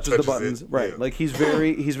 Right, he touches the Touches buttons. it, Right, yeah. like he's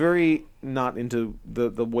very not into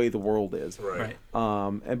the way the world is. Right.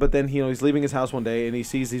 Right. But then he's leaving his house one day and he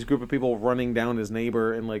sees these group of people running down his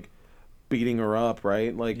neighbor and like beating her up.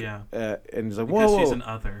 Right, like Yeah. and he's like, Because whoa, she's an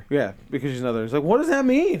other. yeah, because she's another. He's like, what does that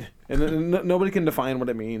mean? And then nobody can define what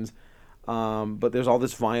it means. But there's all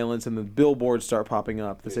this violence and the billboards start popping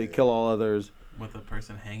up that say Yeah. "kill all others." With a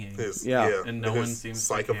person hanging. Yeah. And no his one seems to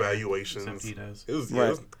psych care, evaluations. except he does. It was Right. it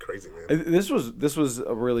was crazy, man. This was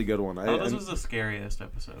a really good one. This was the scariest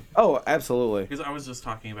episode. Oh, absolutely. Because I was just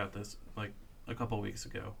talking about this like a couple weeks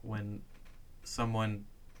ago when someone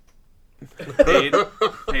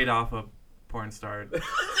paid off a porn star.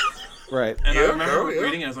 Right. And I Yeah, remember yeah.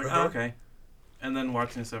 reading it, I was like, Uh-huh. oh, okay. And then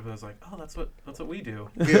watching stuff, I was like, oh, that's what we do.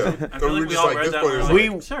 Yeah. I feel like we all read this that. point And is we like,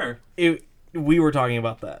 were like, sure. We were talking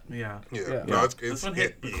about that. Yeah. yeah. Yeah. No, it's This one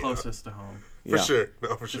hit the yeah. closest to home. For Yeah. sure. No,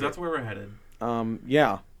 for Because sure. that's where we're headed.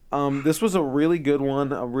 Yeah. This was a really good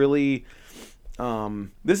one. A really,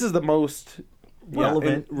 this is the most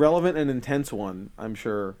relevant and intense one. I'm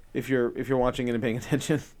sure if you're watching it and paying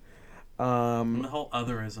attention. And the whole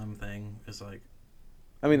otherism thing is like,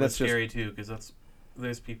 I mean that's that's scary too, because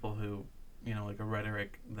there's people who, like a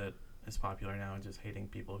rhetoric that is popular now, and just hating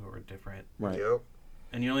people who are different. right. Yep.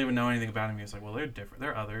 And you don't even know anything about them. You're just like, well, they're different.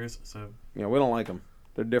 They're others, so Yeah, we don't like them.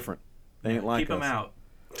 They're different. They ain't like keep them us. out.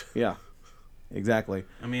 Yeah, exactly.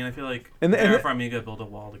 I mean, I feel like And Terra the- Farmiga built a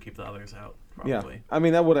wall to keep the others out. Yeah, Probably. I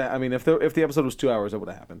mean that would. I mean if the episode was 2 hours, that would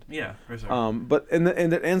have happened. Yeah, for sure. But and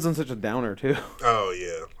it ends on such a downer too. Oh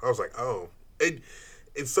yeah. I was like, oh, it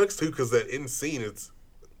sucks too because that end scene, it's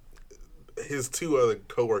his 2 other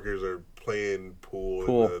coworkers are playing pool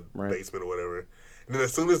in the right. basement or whatever, and then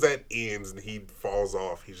as soon as that ends and he falls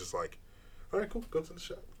off, he's just like, all right, cool, go to the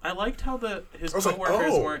shop. I liked how his I was like,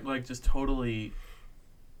 coworkers oh. weren't like just totally.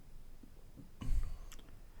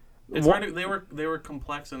 It's What- hard. They were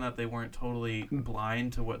complex in that they weren't totally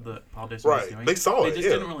blind to what the politician was Right. doing. They saw it. They just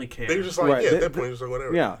yeah. didn't really care. They were just like, Right. yeah, They- at that point, it's like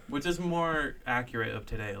whatever. Yeah, Which is more accurate of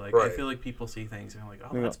today. Like Right. I feel like people see things and they're like,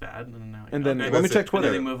 "Oh, Yeah. that's bad," and then they're like, and then okay. let me That's check it. Twitter.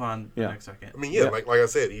 And then they move on Yeah. the next second. I mean, yeah, Yeah. like I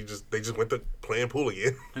said, they just went to playing pool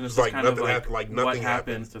again. And it's It's just like kind of nothing like, happened. Like what nothing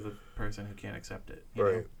happens happened. to the person who can't accept it. You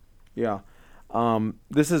Right. know? Yeah.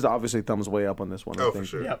 This is obviously thumbs way up on this one. I Oh, think. for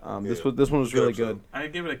sure. Yep. This Yeah. one was Good really episode. good. I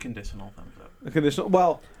give it a conditional thumbs up. A conditional.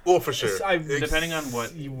 Well, Well, for sure. Depending on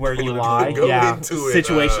what Where you Political- lie, go yeah. into it,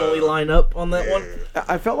 Situationally line up on that one.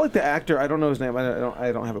 I felt like the actor. I don't know his name.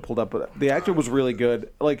 I don't have it pulled up, but the actor was really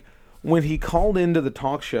good. Like when he called into the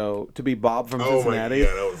talk show to be Bob from Oh my, Cincinnati.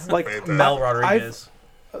 yeah, that was like, fantastic. Mel Rodriguez.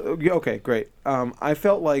 Yeah, okay, great. I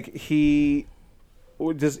felt like he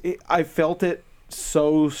I felt it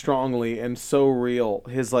so strongly and so real.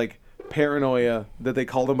 His like paranoia that they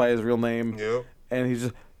called him by his real name, Yep. and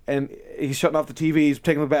he's shutting off the TV. He's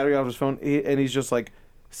taking the battery off his phone, and he's just like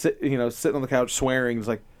sitting on the couch swearing. It's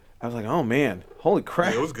like I was like, oh man, holy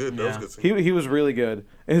crap! Yeah, it was good. That was Yeah. a good scene. He was really good,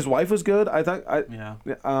 and his wife was good. I thought Yeah.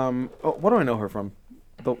 what do I know her from?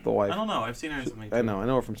 The wife. I don't know. I've seen her in something. I too.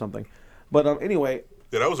 know her from something, but anyway.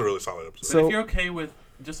 Yeah, that was a really solid episode. But So- if you're okay with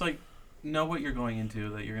just like know what you're going into,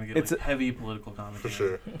 that you're gonna get It's like, heavy political commentary. for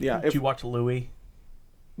sure. Yeah, Did you watch Louis?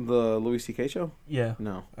 the Louis C.K. show? Yeah.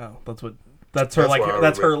 No. Oh, that's her That's like why I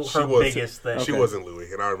that's her remember. She was- biggest thing. She Okay. wasn't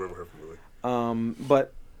Louis, and I remember her from Louis.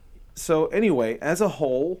 But so anyway, as a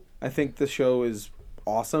whole, I think the show is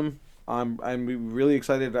awesome. I'm really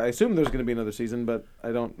excited. I assume there's going to be another season, but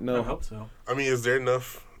I don't know. I hope so. I mean, is there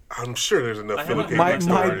enough? I'm sure there's enough I haven't Philip My K. Dick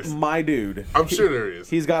my stories. my dude. I'm sure there is.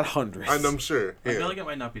 He's got hundreds. And I'm sure. I feel Yeah. like it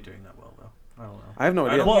might not be doing that well though. I don't know. I have no I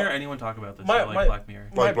idea. don't Well, hear anyone talk about this my- show like my- Black Mirror.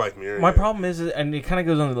 Like Black Mirror. My yeah. problem is, and it kind of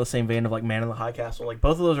goes under the same vein of like Man in the High Castle. Like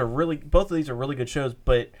both of these are really good shows,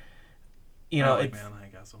 but you I know, like it's, Man in the High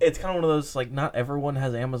Castle. it's kind of one of those, like, not everyone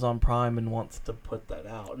has Amazon Prime and wants to put that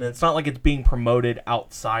out, and it's not like it's being promoted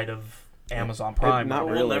outside of Amazon Prime. not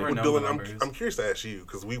We'll really. never Well, know Dylan, the numbers. I'm curious to ask you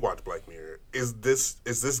because we watch Black Mirror. Is this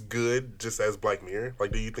good just as Black Mirror?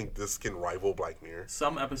 Like, do you think this can rival Black Mirror?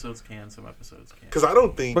 Some episodes can, some episodes can't. Because I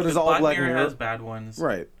don't think. But it's all Black Mirror. has bad ones.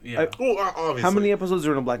 Right. Yeah. well, obviously. How many episodes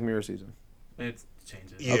are in a Black Mirror season? It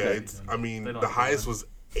changes. Yeah, Okay. it's. I mean, They don't the have highest one. was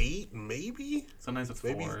 8, maybe. Sometimes it's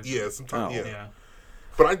Maybe. 4. Yeah, sometimes. Oh. Yeah. Yeah.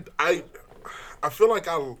 But I feel like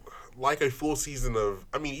I like a full season of.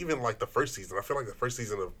 I mean, even like the first season. I feel like the first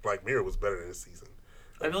season of Black Mirror was better than this season.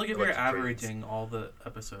 I feel like if Electric you're Dreams. averaging all the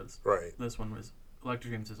episodes, Right. this one was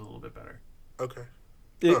Electric Dreams is a little bit better. Okay.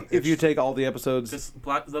 If you take all the episodes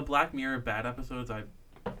The Black Mirror bad episodes, I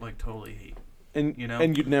like totally hate. and you know?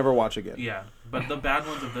 and you'd never watch again. Yeah, but the bad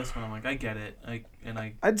ones of this one, I'm like, I get it.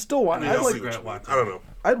 I'd still watch. I mean, I'd I'll like. see regret watching. I don't know.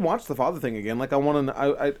 I'd watch the father thing again. Like I want to.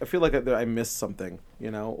 I feel like I missed something.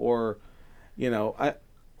 You know, or, you know, I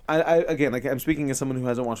again, like I'm speaking as someone who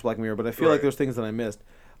hasn't watched Black Mirror, but I feel like Right. there's things that I missed.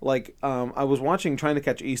 Like I was watching, trying to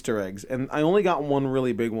catch Easter eggs, and I only got one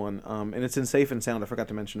really big one. And it's in Safe and Sound. I forgot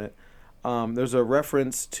to mention it. There's a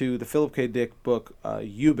reference to the Philip K. Dick book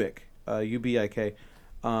Ubik, Ubik,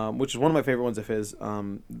 which is one of my favorite ones of his.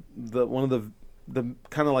 The one of the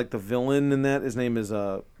kind of like the villain in that, his name is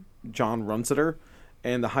John Runseter,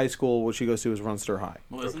 and the high school which he goes to is Runseter High.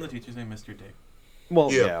 Well, isn't the teacher's name Mr. Dick?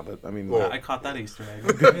 Well, Yeah. yeah, but I mean, Well, I caught that Easter egg.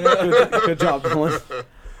 good job, Dylan.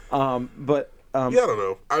 But Yeah, I don't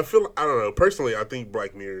know. I don't know. Personally, I think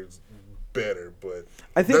Black Mirror is better, but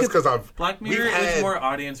I think that's it's- because I've Black we've Mirror is had more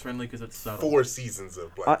audience friendly because it's subtle. 4 seasons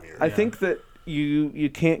of Black Mirror. I think that you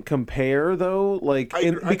can't compare though, like I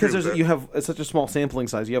agree because with that. you have such a small sampling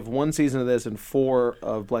size. You have one season of this and 4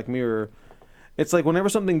 of Black Mirror. It's like whenever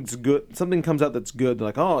something comes out that's good,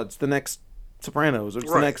 like oh, it's the next Sopranos or it's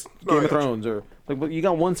the Right. next No, I Game of got you. Thrones or like. But you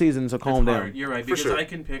got one season, so calm It's down. hard. You're right, For because sure. I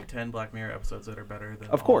can pick 10 Black Mirror episodes that are better than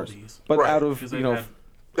Of all course, of these. but Right. out of Because you I've know had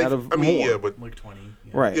out of I mean, more. yeah, but like 20.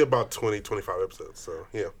 Yeah. Right. yeah, about 20, 25 episodes. So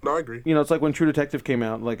yeah, no, I agree. You know, it's like when True Detective came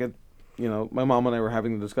out. Like, you know, my mom and I were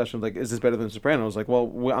having the discussion. Like, is this better than Sopranos? Like,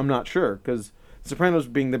 well, I'm not sure because Sopranos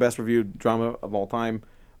being the best reviewed drama of all time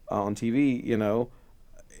on TV. You know,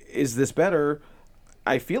 is this better?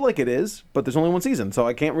 I feel like it is, but there's only one season, so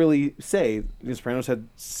I can't really say. The Sopranos had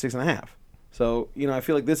 6.5. So you know, I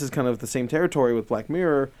feel like this is kind of the same territory with Black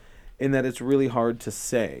Mirror, in that it's really hard to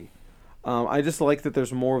say. I just like that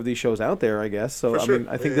there's more of these shows out there, I guess. So For I sure. mean,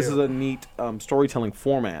 I think Yeah, this yeah. is a neat storytelling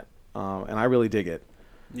format, and I really dig it.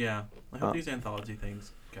 Yeah. I hope these anthology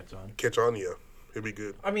things catch on. Catch on, yeah, it'd be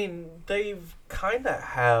good. I mean, they've kind of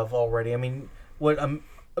have already. I mean, what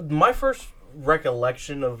my first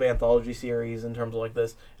recollection of anthology series in terms of like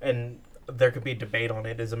this, and there could be debate on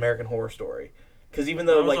it, is American Horror Story. Because even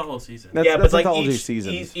though That was like a whole season. That's- but like anthology each,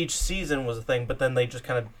 seasons. each season was a thing, but then they just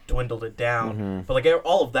kind of dwindled it down. Mm-hmm. But like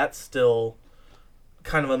all of that's still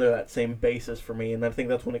kind of under that same basis for me, and I think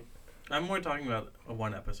that's when it. I'm more talking about a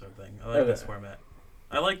one episode thing. I like Okay. this format.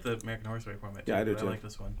 I like the American Horror Story format too. Yeah, I do but too. I like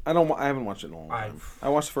this one. I haven't watched it in a long time. I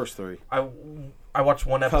watched the first 3. I watched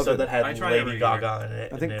one episode Coven. that had I try every Lady year. Gaga in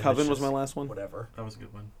it. I think and it Coven was just my last one. Whatever. That was a good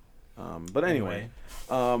one.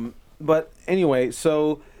 But anyway,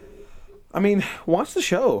 so I mean, watch the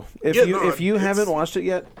show if Yeah, you no, if you it's- haven't watched it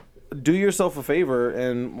yet. Do yourself a favor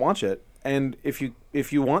and watch it. And if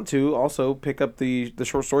you want to, also pick up the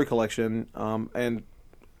short story collection. And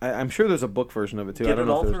I'm sure there's a book version of it too. I Get don't it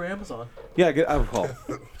know all if through Amazon. yeah, get Autofac.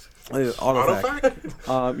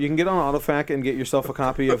 Autofac? You can get on Autofac and get yourself a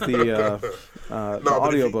copy of the But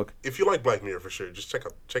audiobook. If you like Black Mirror for sure, just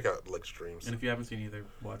check out Electric Dreams. And if you haven't seen either,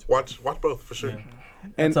 watch. Watch both for sure, Yeah.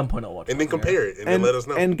 And At some point, I'll watch and it. then compare it, and then and let us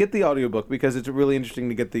know. and get the audiobook because it's really interesting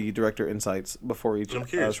to get the director insights before each I'm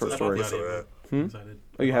curious. short to story. listen to that. I'm excited.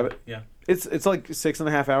 Oh, you have it? Yeah. It's like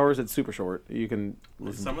 6.5 hours. It's super short. You can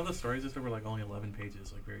listen. Some of the stories just were like only 11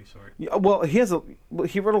 pages, like very short. Yeah, well, he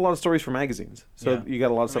wrote a lot of stories for magazines, so Yeah, you got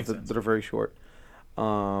a lot of that stuff makes that are very short.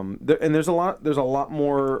 There's a lot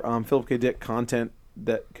more Philip K. Dick content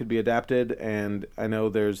that could be adapted, and I know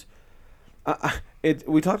there's.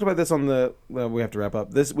 We talked about this on the. Well, we have to wrap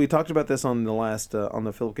up. We talked about this on the last on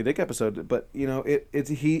the Philip K. Dick episode, but you know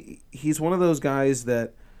he's one of those guys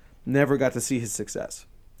that never got to see his success.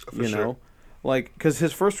 For sure. Know, like because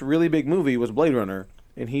his first really big movie was Blade Runner,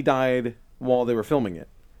 and he died while they were filming it.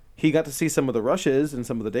 He got to see some of the rushes and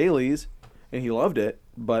some of the dailies, and he loved it,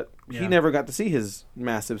 but he Yeah. never got to see his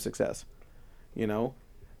massive success. You know,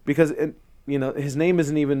 because his name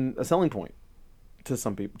isn't even a selling point to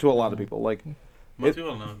some people, to a lot of people. Like, Most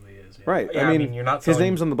people don't know who he is. Yeah. Right. Yeah, I mean, you're not his selling-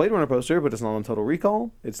 name's on the Blade Runner poster, but it's not on Total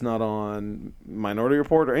Recall. It's not on Minority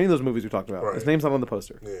Report or any of those movies we talked about. Right. His name's not on the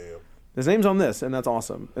poster. Yeah. His name's on this, and that's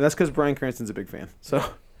awesome. And that's because Bryan Cranston's a big fan. So,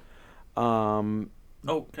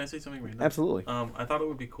 Oh, can I say something random? absolutely. I thought it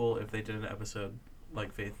would be cool if they did an episode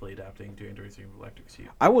like faithfully adapting During Dreams of Electric Sheep.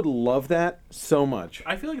 I would love that so much.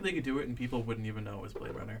 I feel like they could do it and people wouldn't even know it was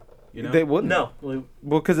Blade Runner. You know? They wouldn't. No.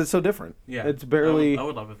 Well, because it's so different. Yeah. It's barely. I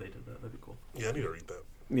would love if they did that. That'd be cool. Yeah, I need to read that.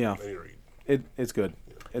 Yeah. I need to read. It's good.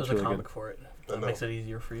 There's It's a really comic good. for it. I That know. makes it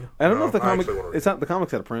easier for you. I don't know No, if the I comic. actually wanna read It's not the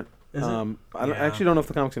comic's out of print. Is it? I Yeah. actually don't know if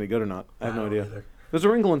the comic's any good or not. I have no don't idea. either. There's a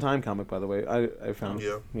Wrinkle in Time comic, by the way. I found.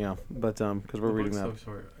 Yeah. Yeah, but because we're The reading book's that. so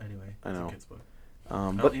short anyway. I It's know. a kid's book.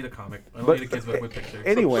 I But don't need a comic. I don't but- need a kid's book with pictures.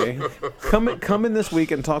 anyway, come in this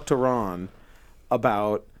week and talk to Ron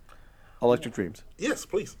about Electric Dreams. Yes,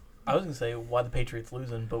 please. I was gonna say why the Patriots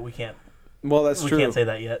losing, but we can't. Well, that's we true. can't say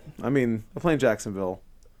that yet. I mean, they're playing Jacksonville.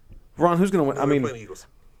 Ron, who's going to win? I They're mean, playing Eagles.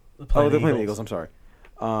 they're playing the Eagles. I'm sorry.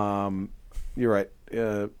 You're right.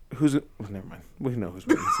 Who's? Never mind. We know who's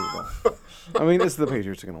winning the Super Bowl. I mean, it's the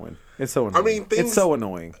Patriots are going to win. It's so annoying. mean, it's things- so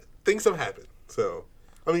annoying. Things have happened. So,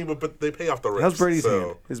 I mean, but they pay off the refs. How's Brady's so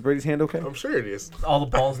hand? Is Brady's hand okay? I'm sure it is. All the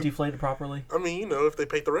balls deflated properly. I mean, you know, if they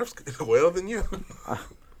paid the refs well, then yeah.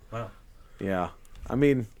 Wow. Yeah. I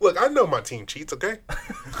mean, Look, I know my team cheats, okay?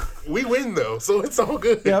 We win, though, so it's all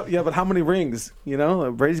good. yeah, but how many rings? You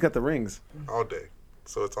know, Brady's got the rings. All day.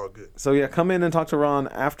 So it's all good. So yeah, come in and talk to Ron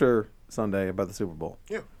after Sunday about the Super Bowl.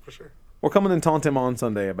 Yeah, for sure. Or come in and taunt him on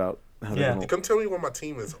Sunday about how they're Yeah. going to Come tell me why my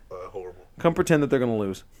team is horrible. come pretend that they're going to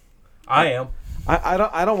lose. I am. I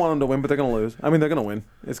don't want them to win, but they're going to lose. I mean, they're going to win.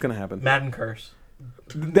 It's going to happen. Madden curse.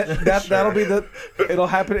 That'll be it'll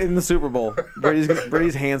happen in the Super Bowl.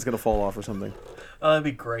 Brady's hand's going to fall off or something. Oh, that'd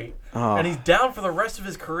be great. Oh. And he's down for the rest of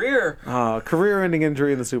his career. Career-ending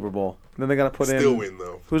injury in the Super Bowl. Then they got to put Still in. win,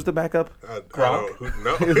 though. Who's the backup? Gronk?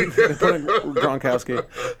 No. Put in Gronkowski.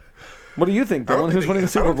 What do you think, I don't Dylan? think Who's winning the I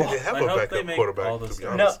Super don't Bowl? think they have I a hope they backup make quarterback, all to this be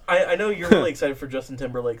stuff. No, honest. I know you're really excited for Justin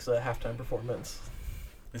Timberlake's halftime performance.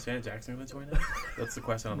 Is Janet Jackson going to join it? That's the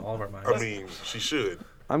question on all of our minds. I mean, she should.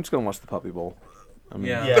 I'm just going to watch the Puppy Bowl. I mean,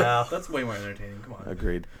 yeah. Yeah. That's way more entertaining. Come on.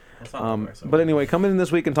 agreed. Let's not lower ourselves. But anyway, come in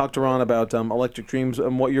this week and talk to Ron about Electric Dreams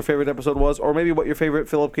and what your favorite episode was, or maybe what your favorite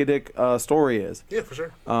Philip K. Dick story is. Yeah, for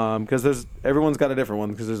sure. Because everyone's got a different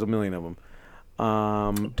one because there's a million of them.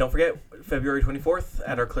 Don't forget, February 24th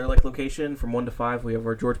at our Clear Lake location from 1 to 5, we have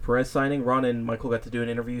our George Perez signing. Ron and Michael got to do an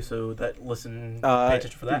interview, so pay attention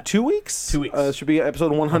for that. 2 weeks? 2 weeks. Should be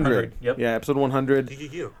episode 100. Yep. Yeah, episode 100.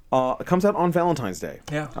 You. It comes out on Valentine's Day.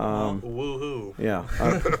 Yeah. Woohoo. Yeah,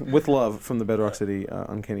 with love from the Bedrock City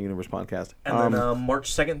Uncanny Universe podcast. And then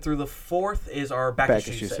March 2nd through the 4th is our back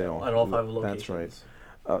issue sale at all 5 locations. That's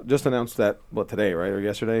right. Just announced that today, right, or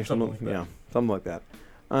yesterday? Something like that. Yeah, something like that.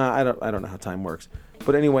 I don't know how time works,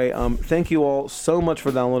 but anyway, thank you all so much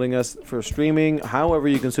for downloading us, for streaming, however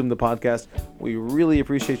you consume the podcast. We really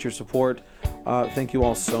appreciate your support. Thank you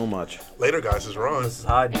all so much. Later, guys. It's Ron. This is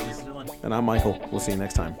Hyde. This is Dylan. And I'm Michael. We'll see you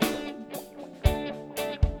next time.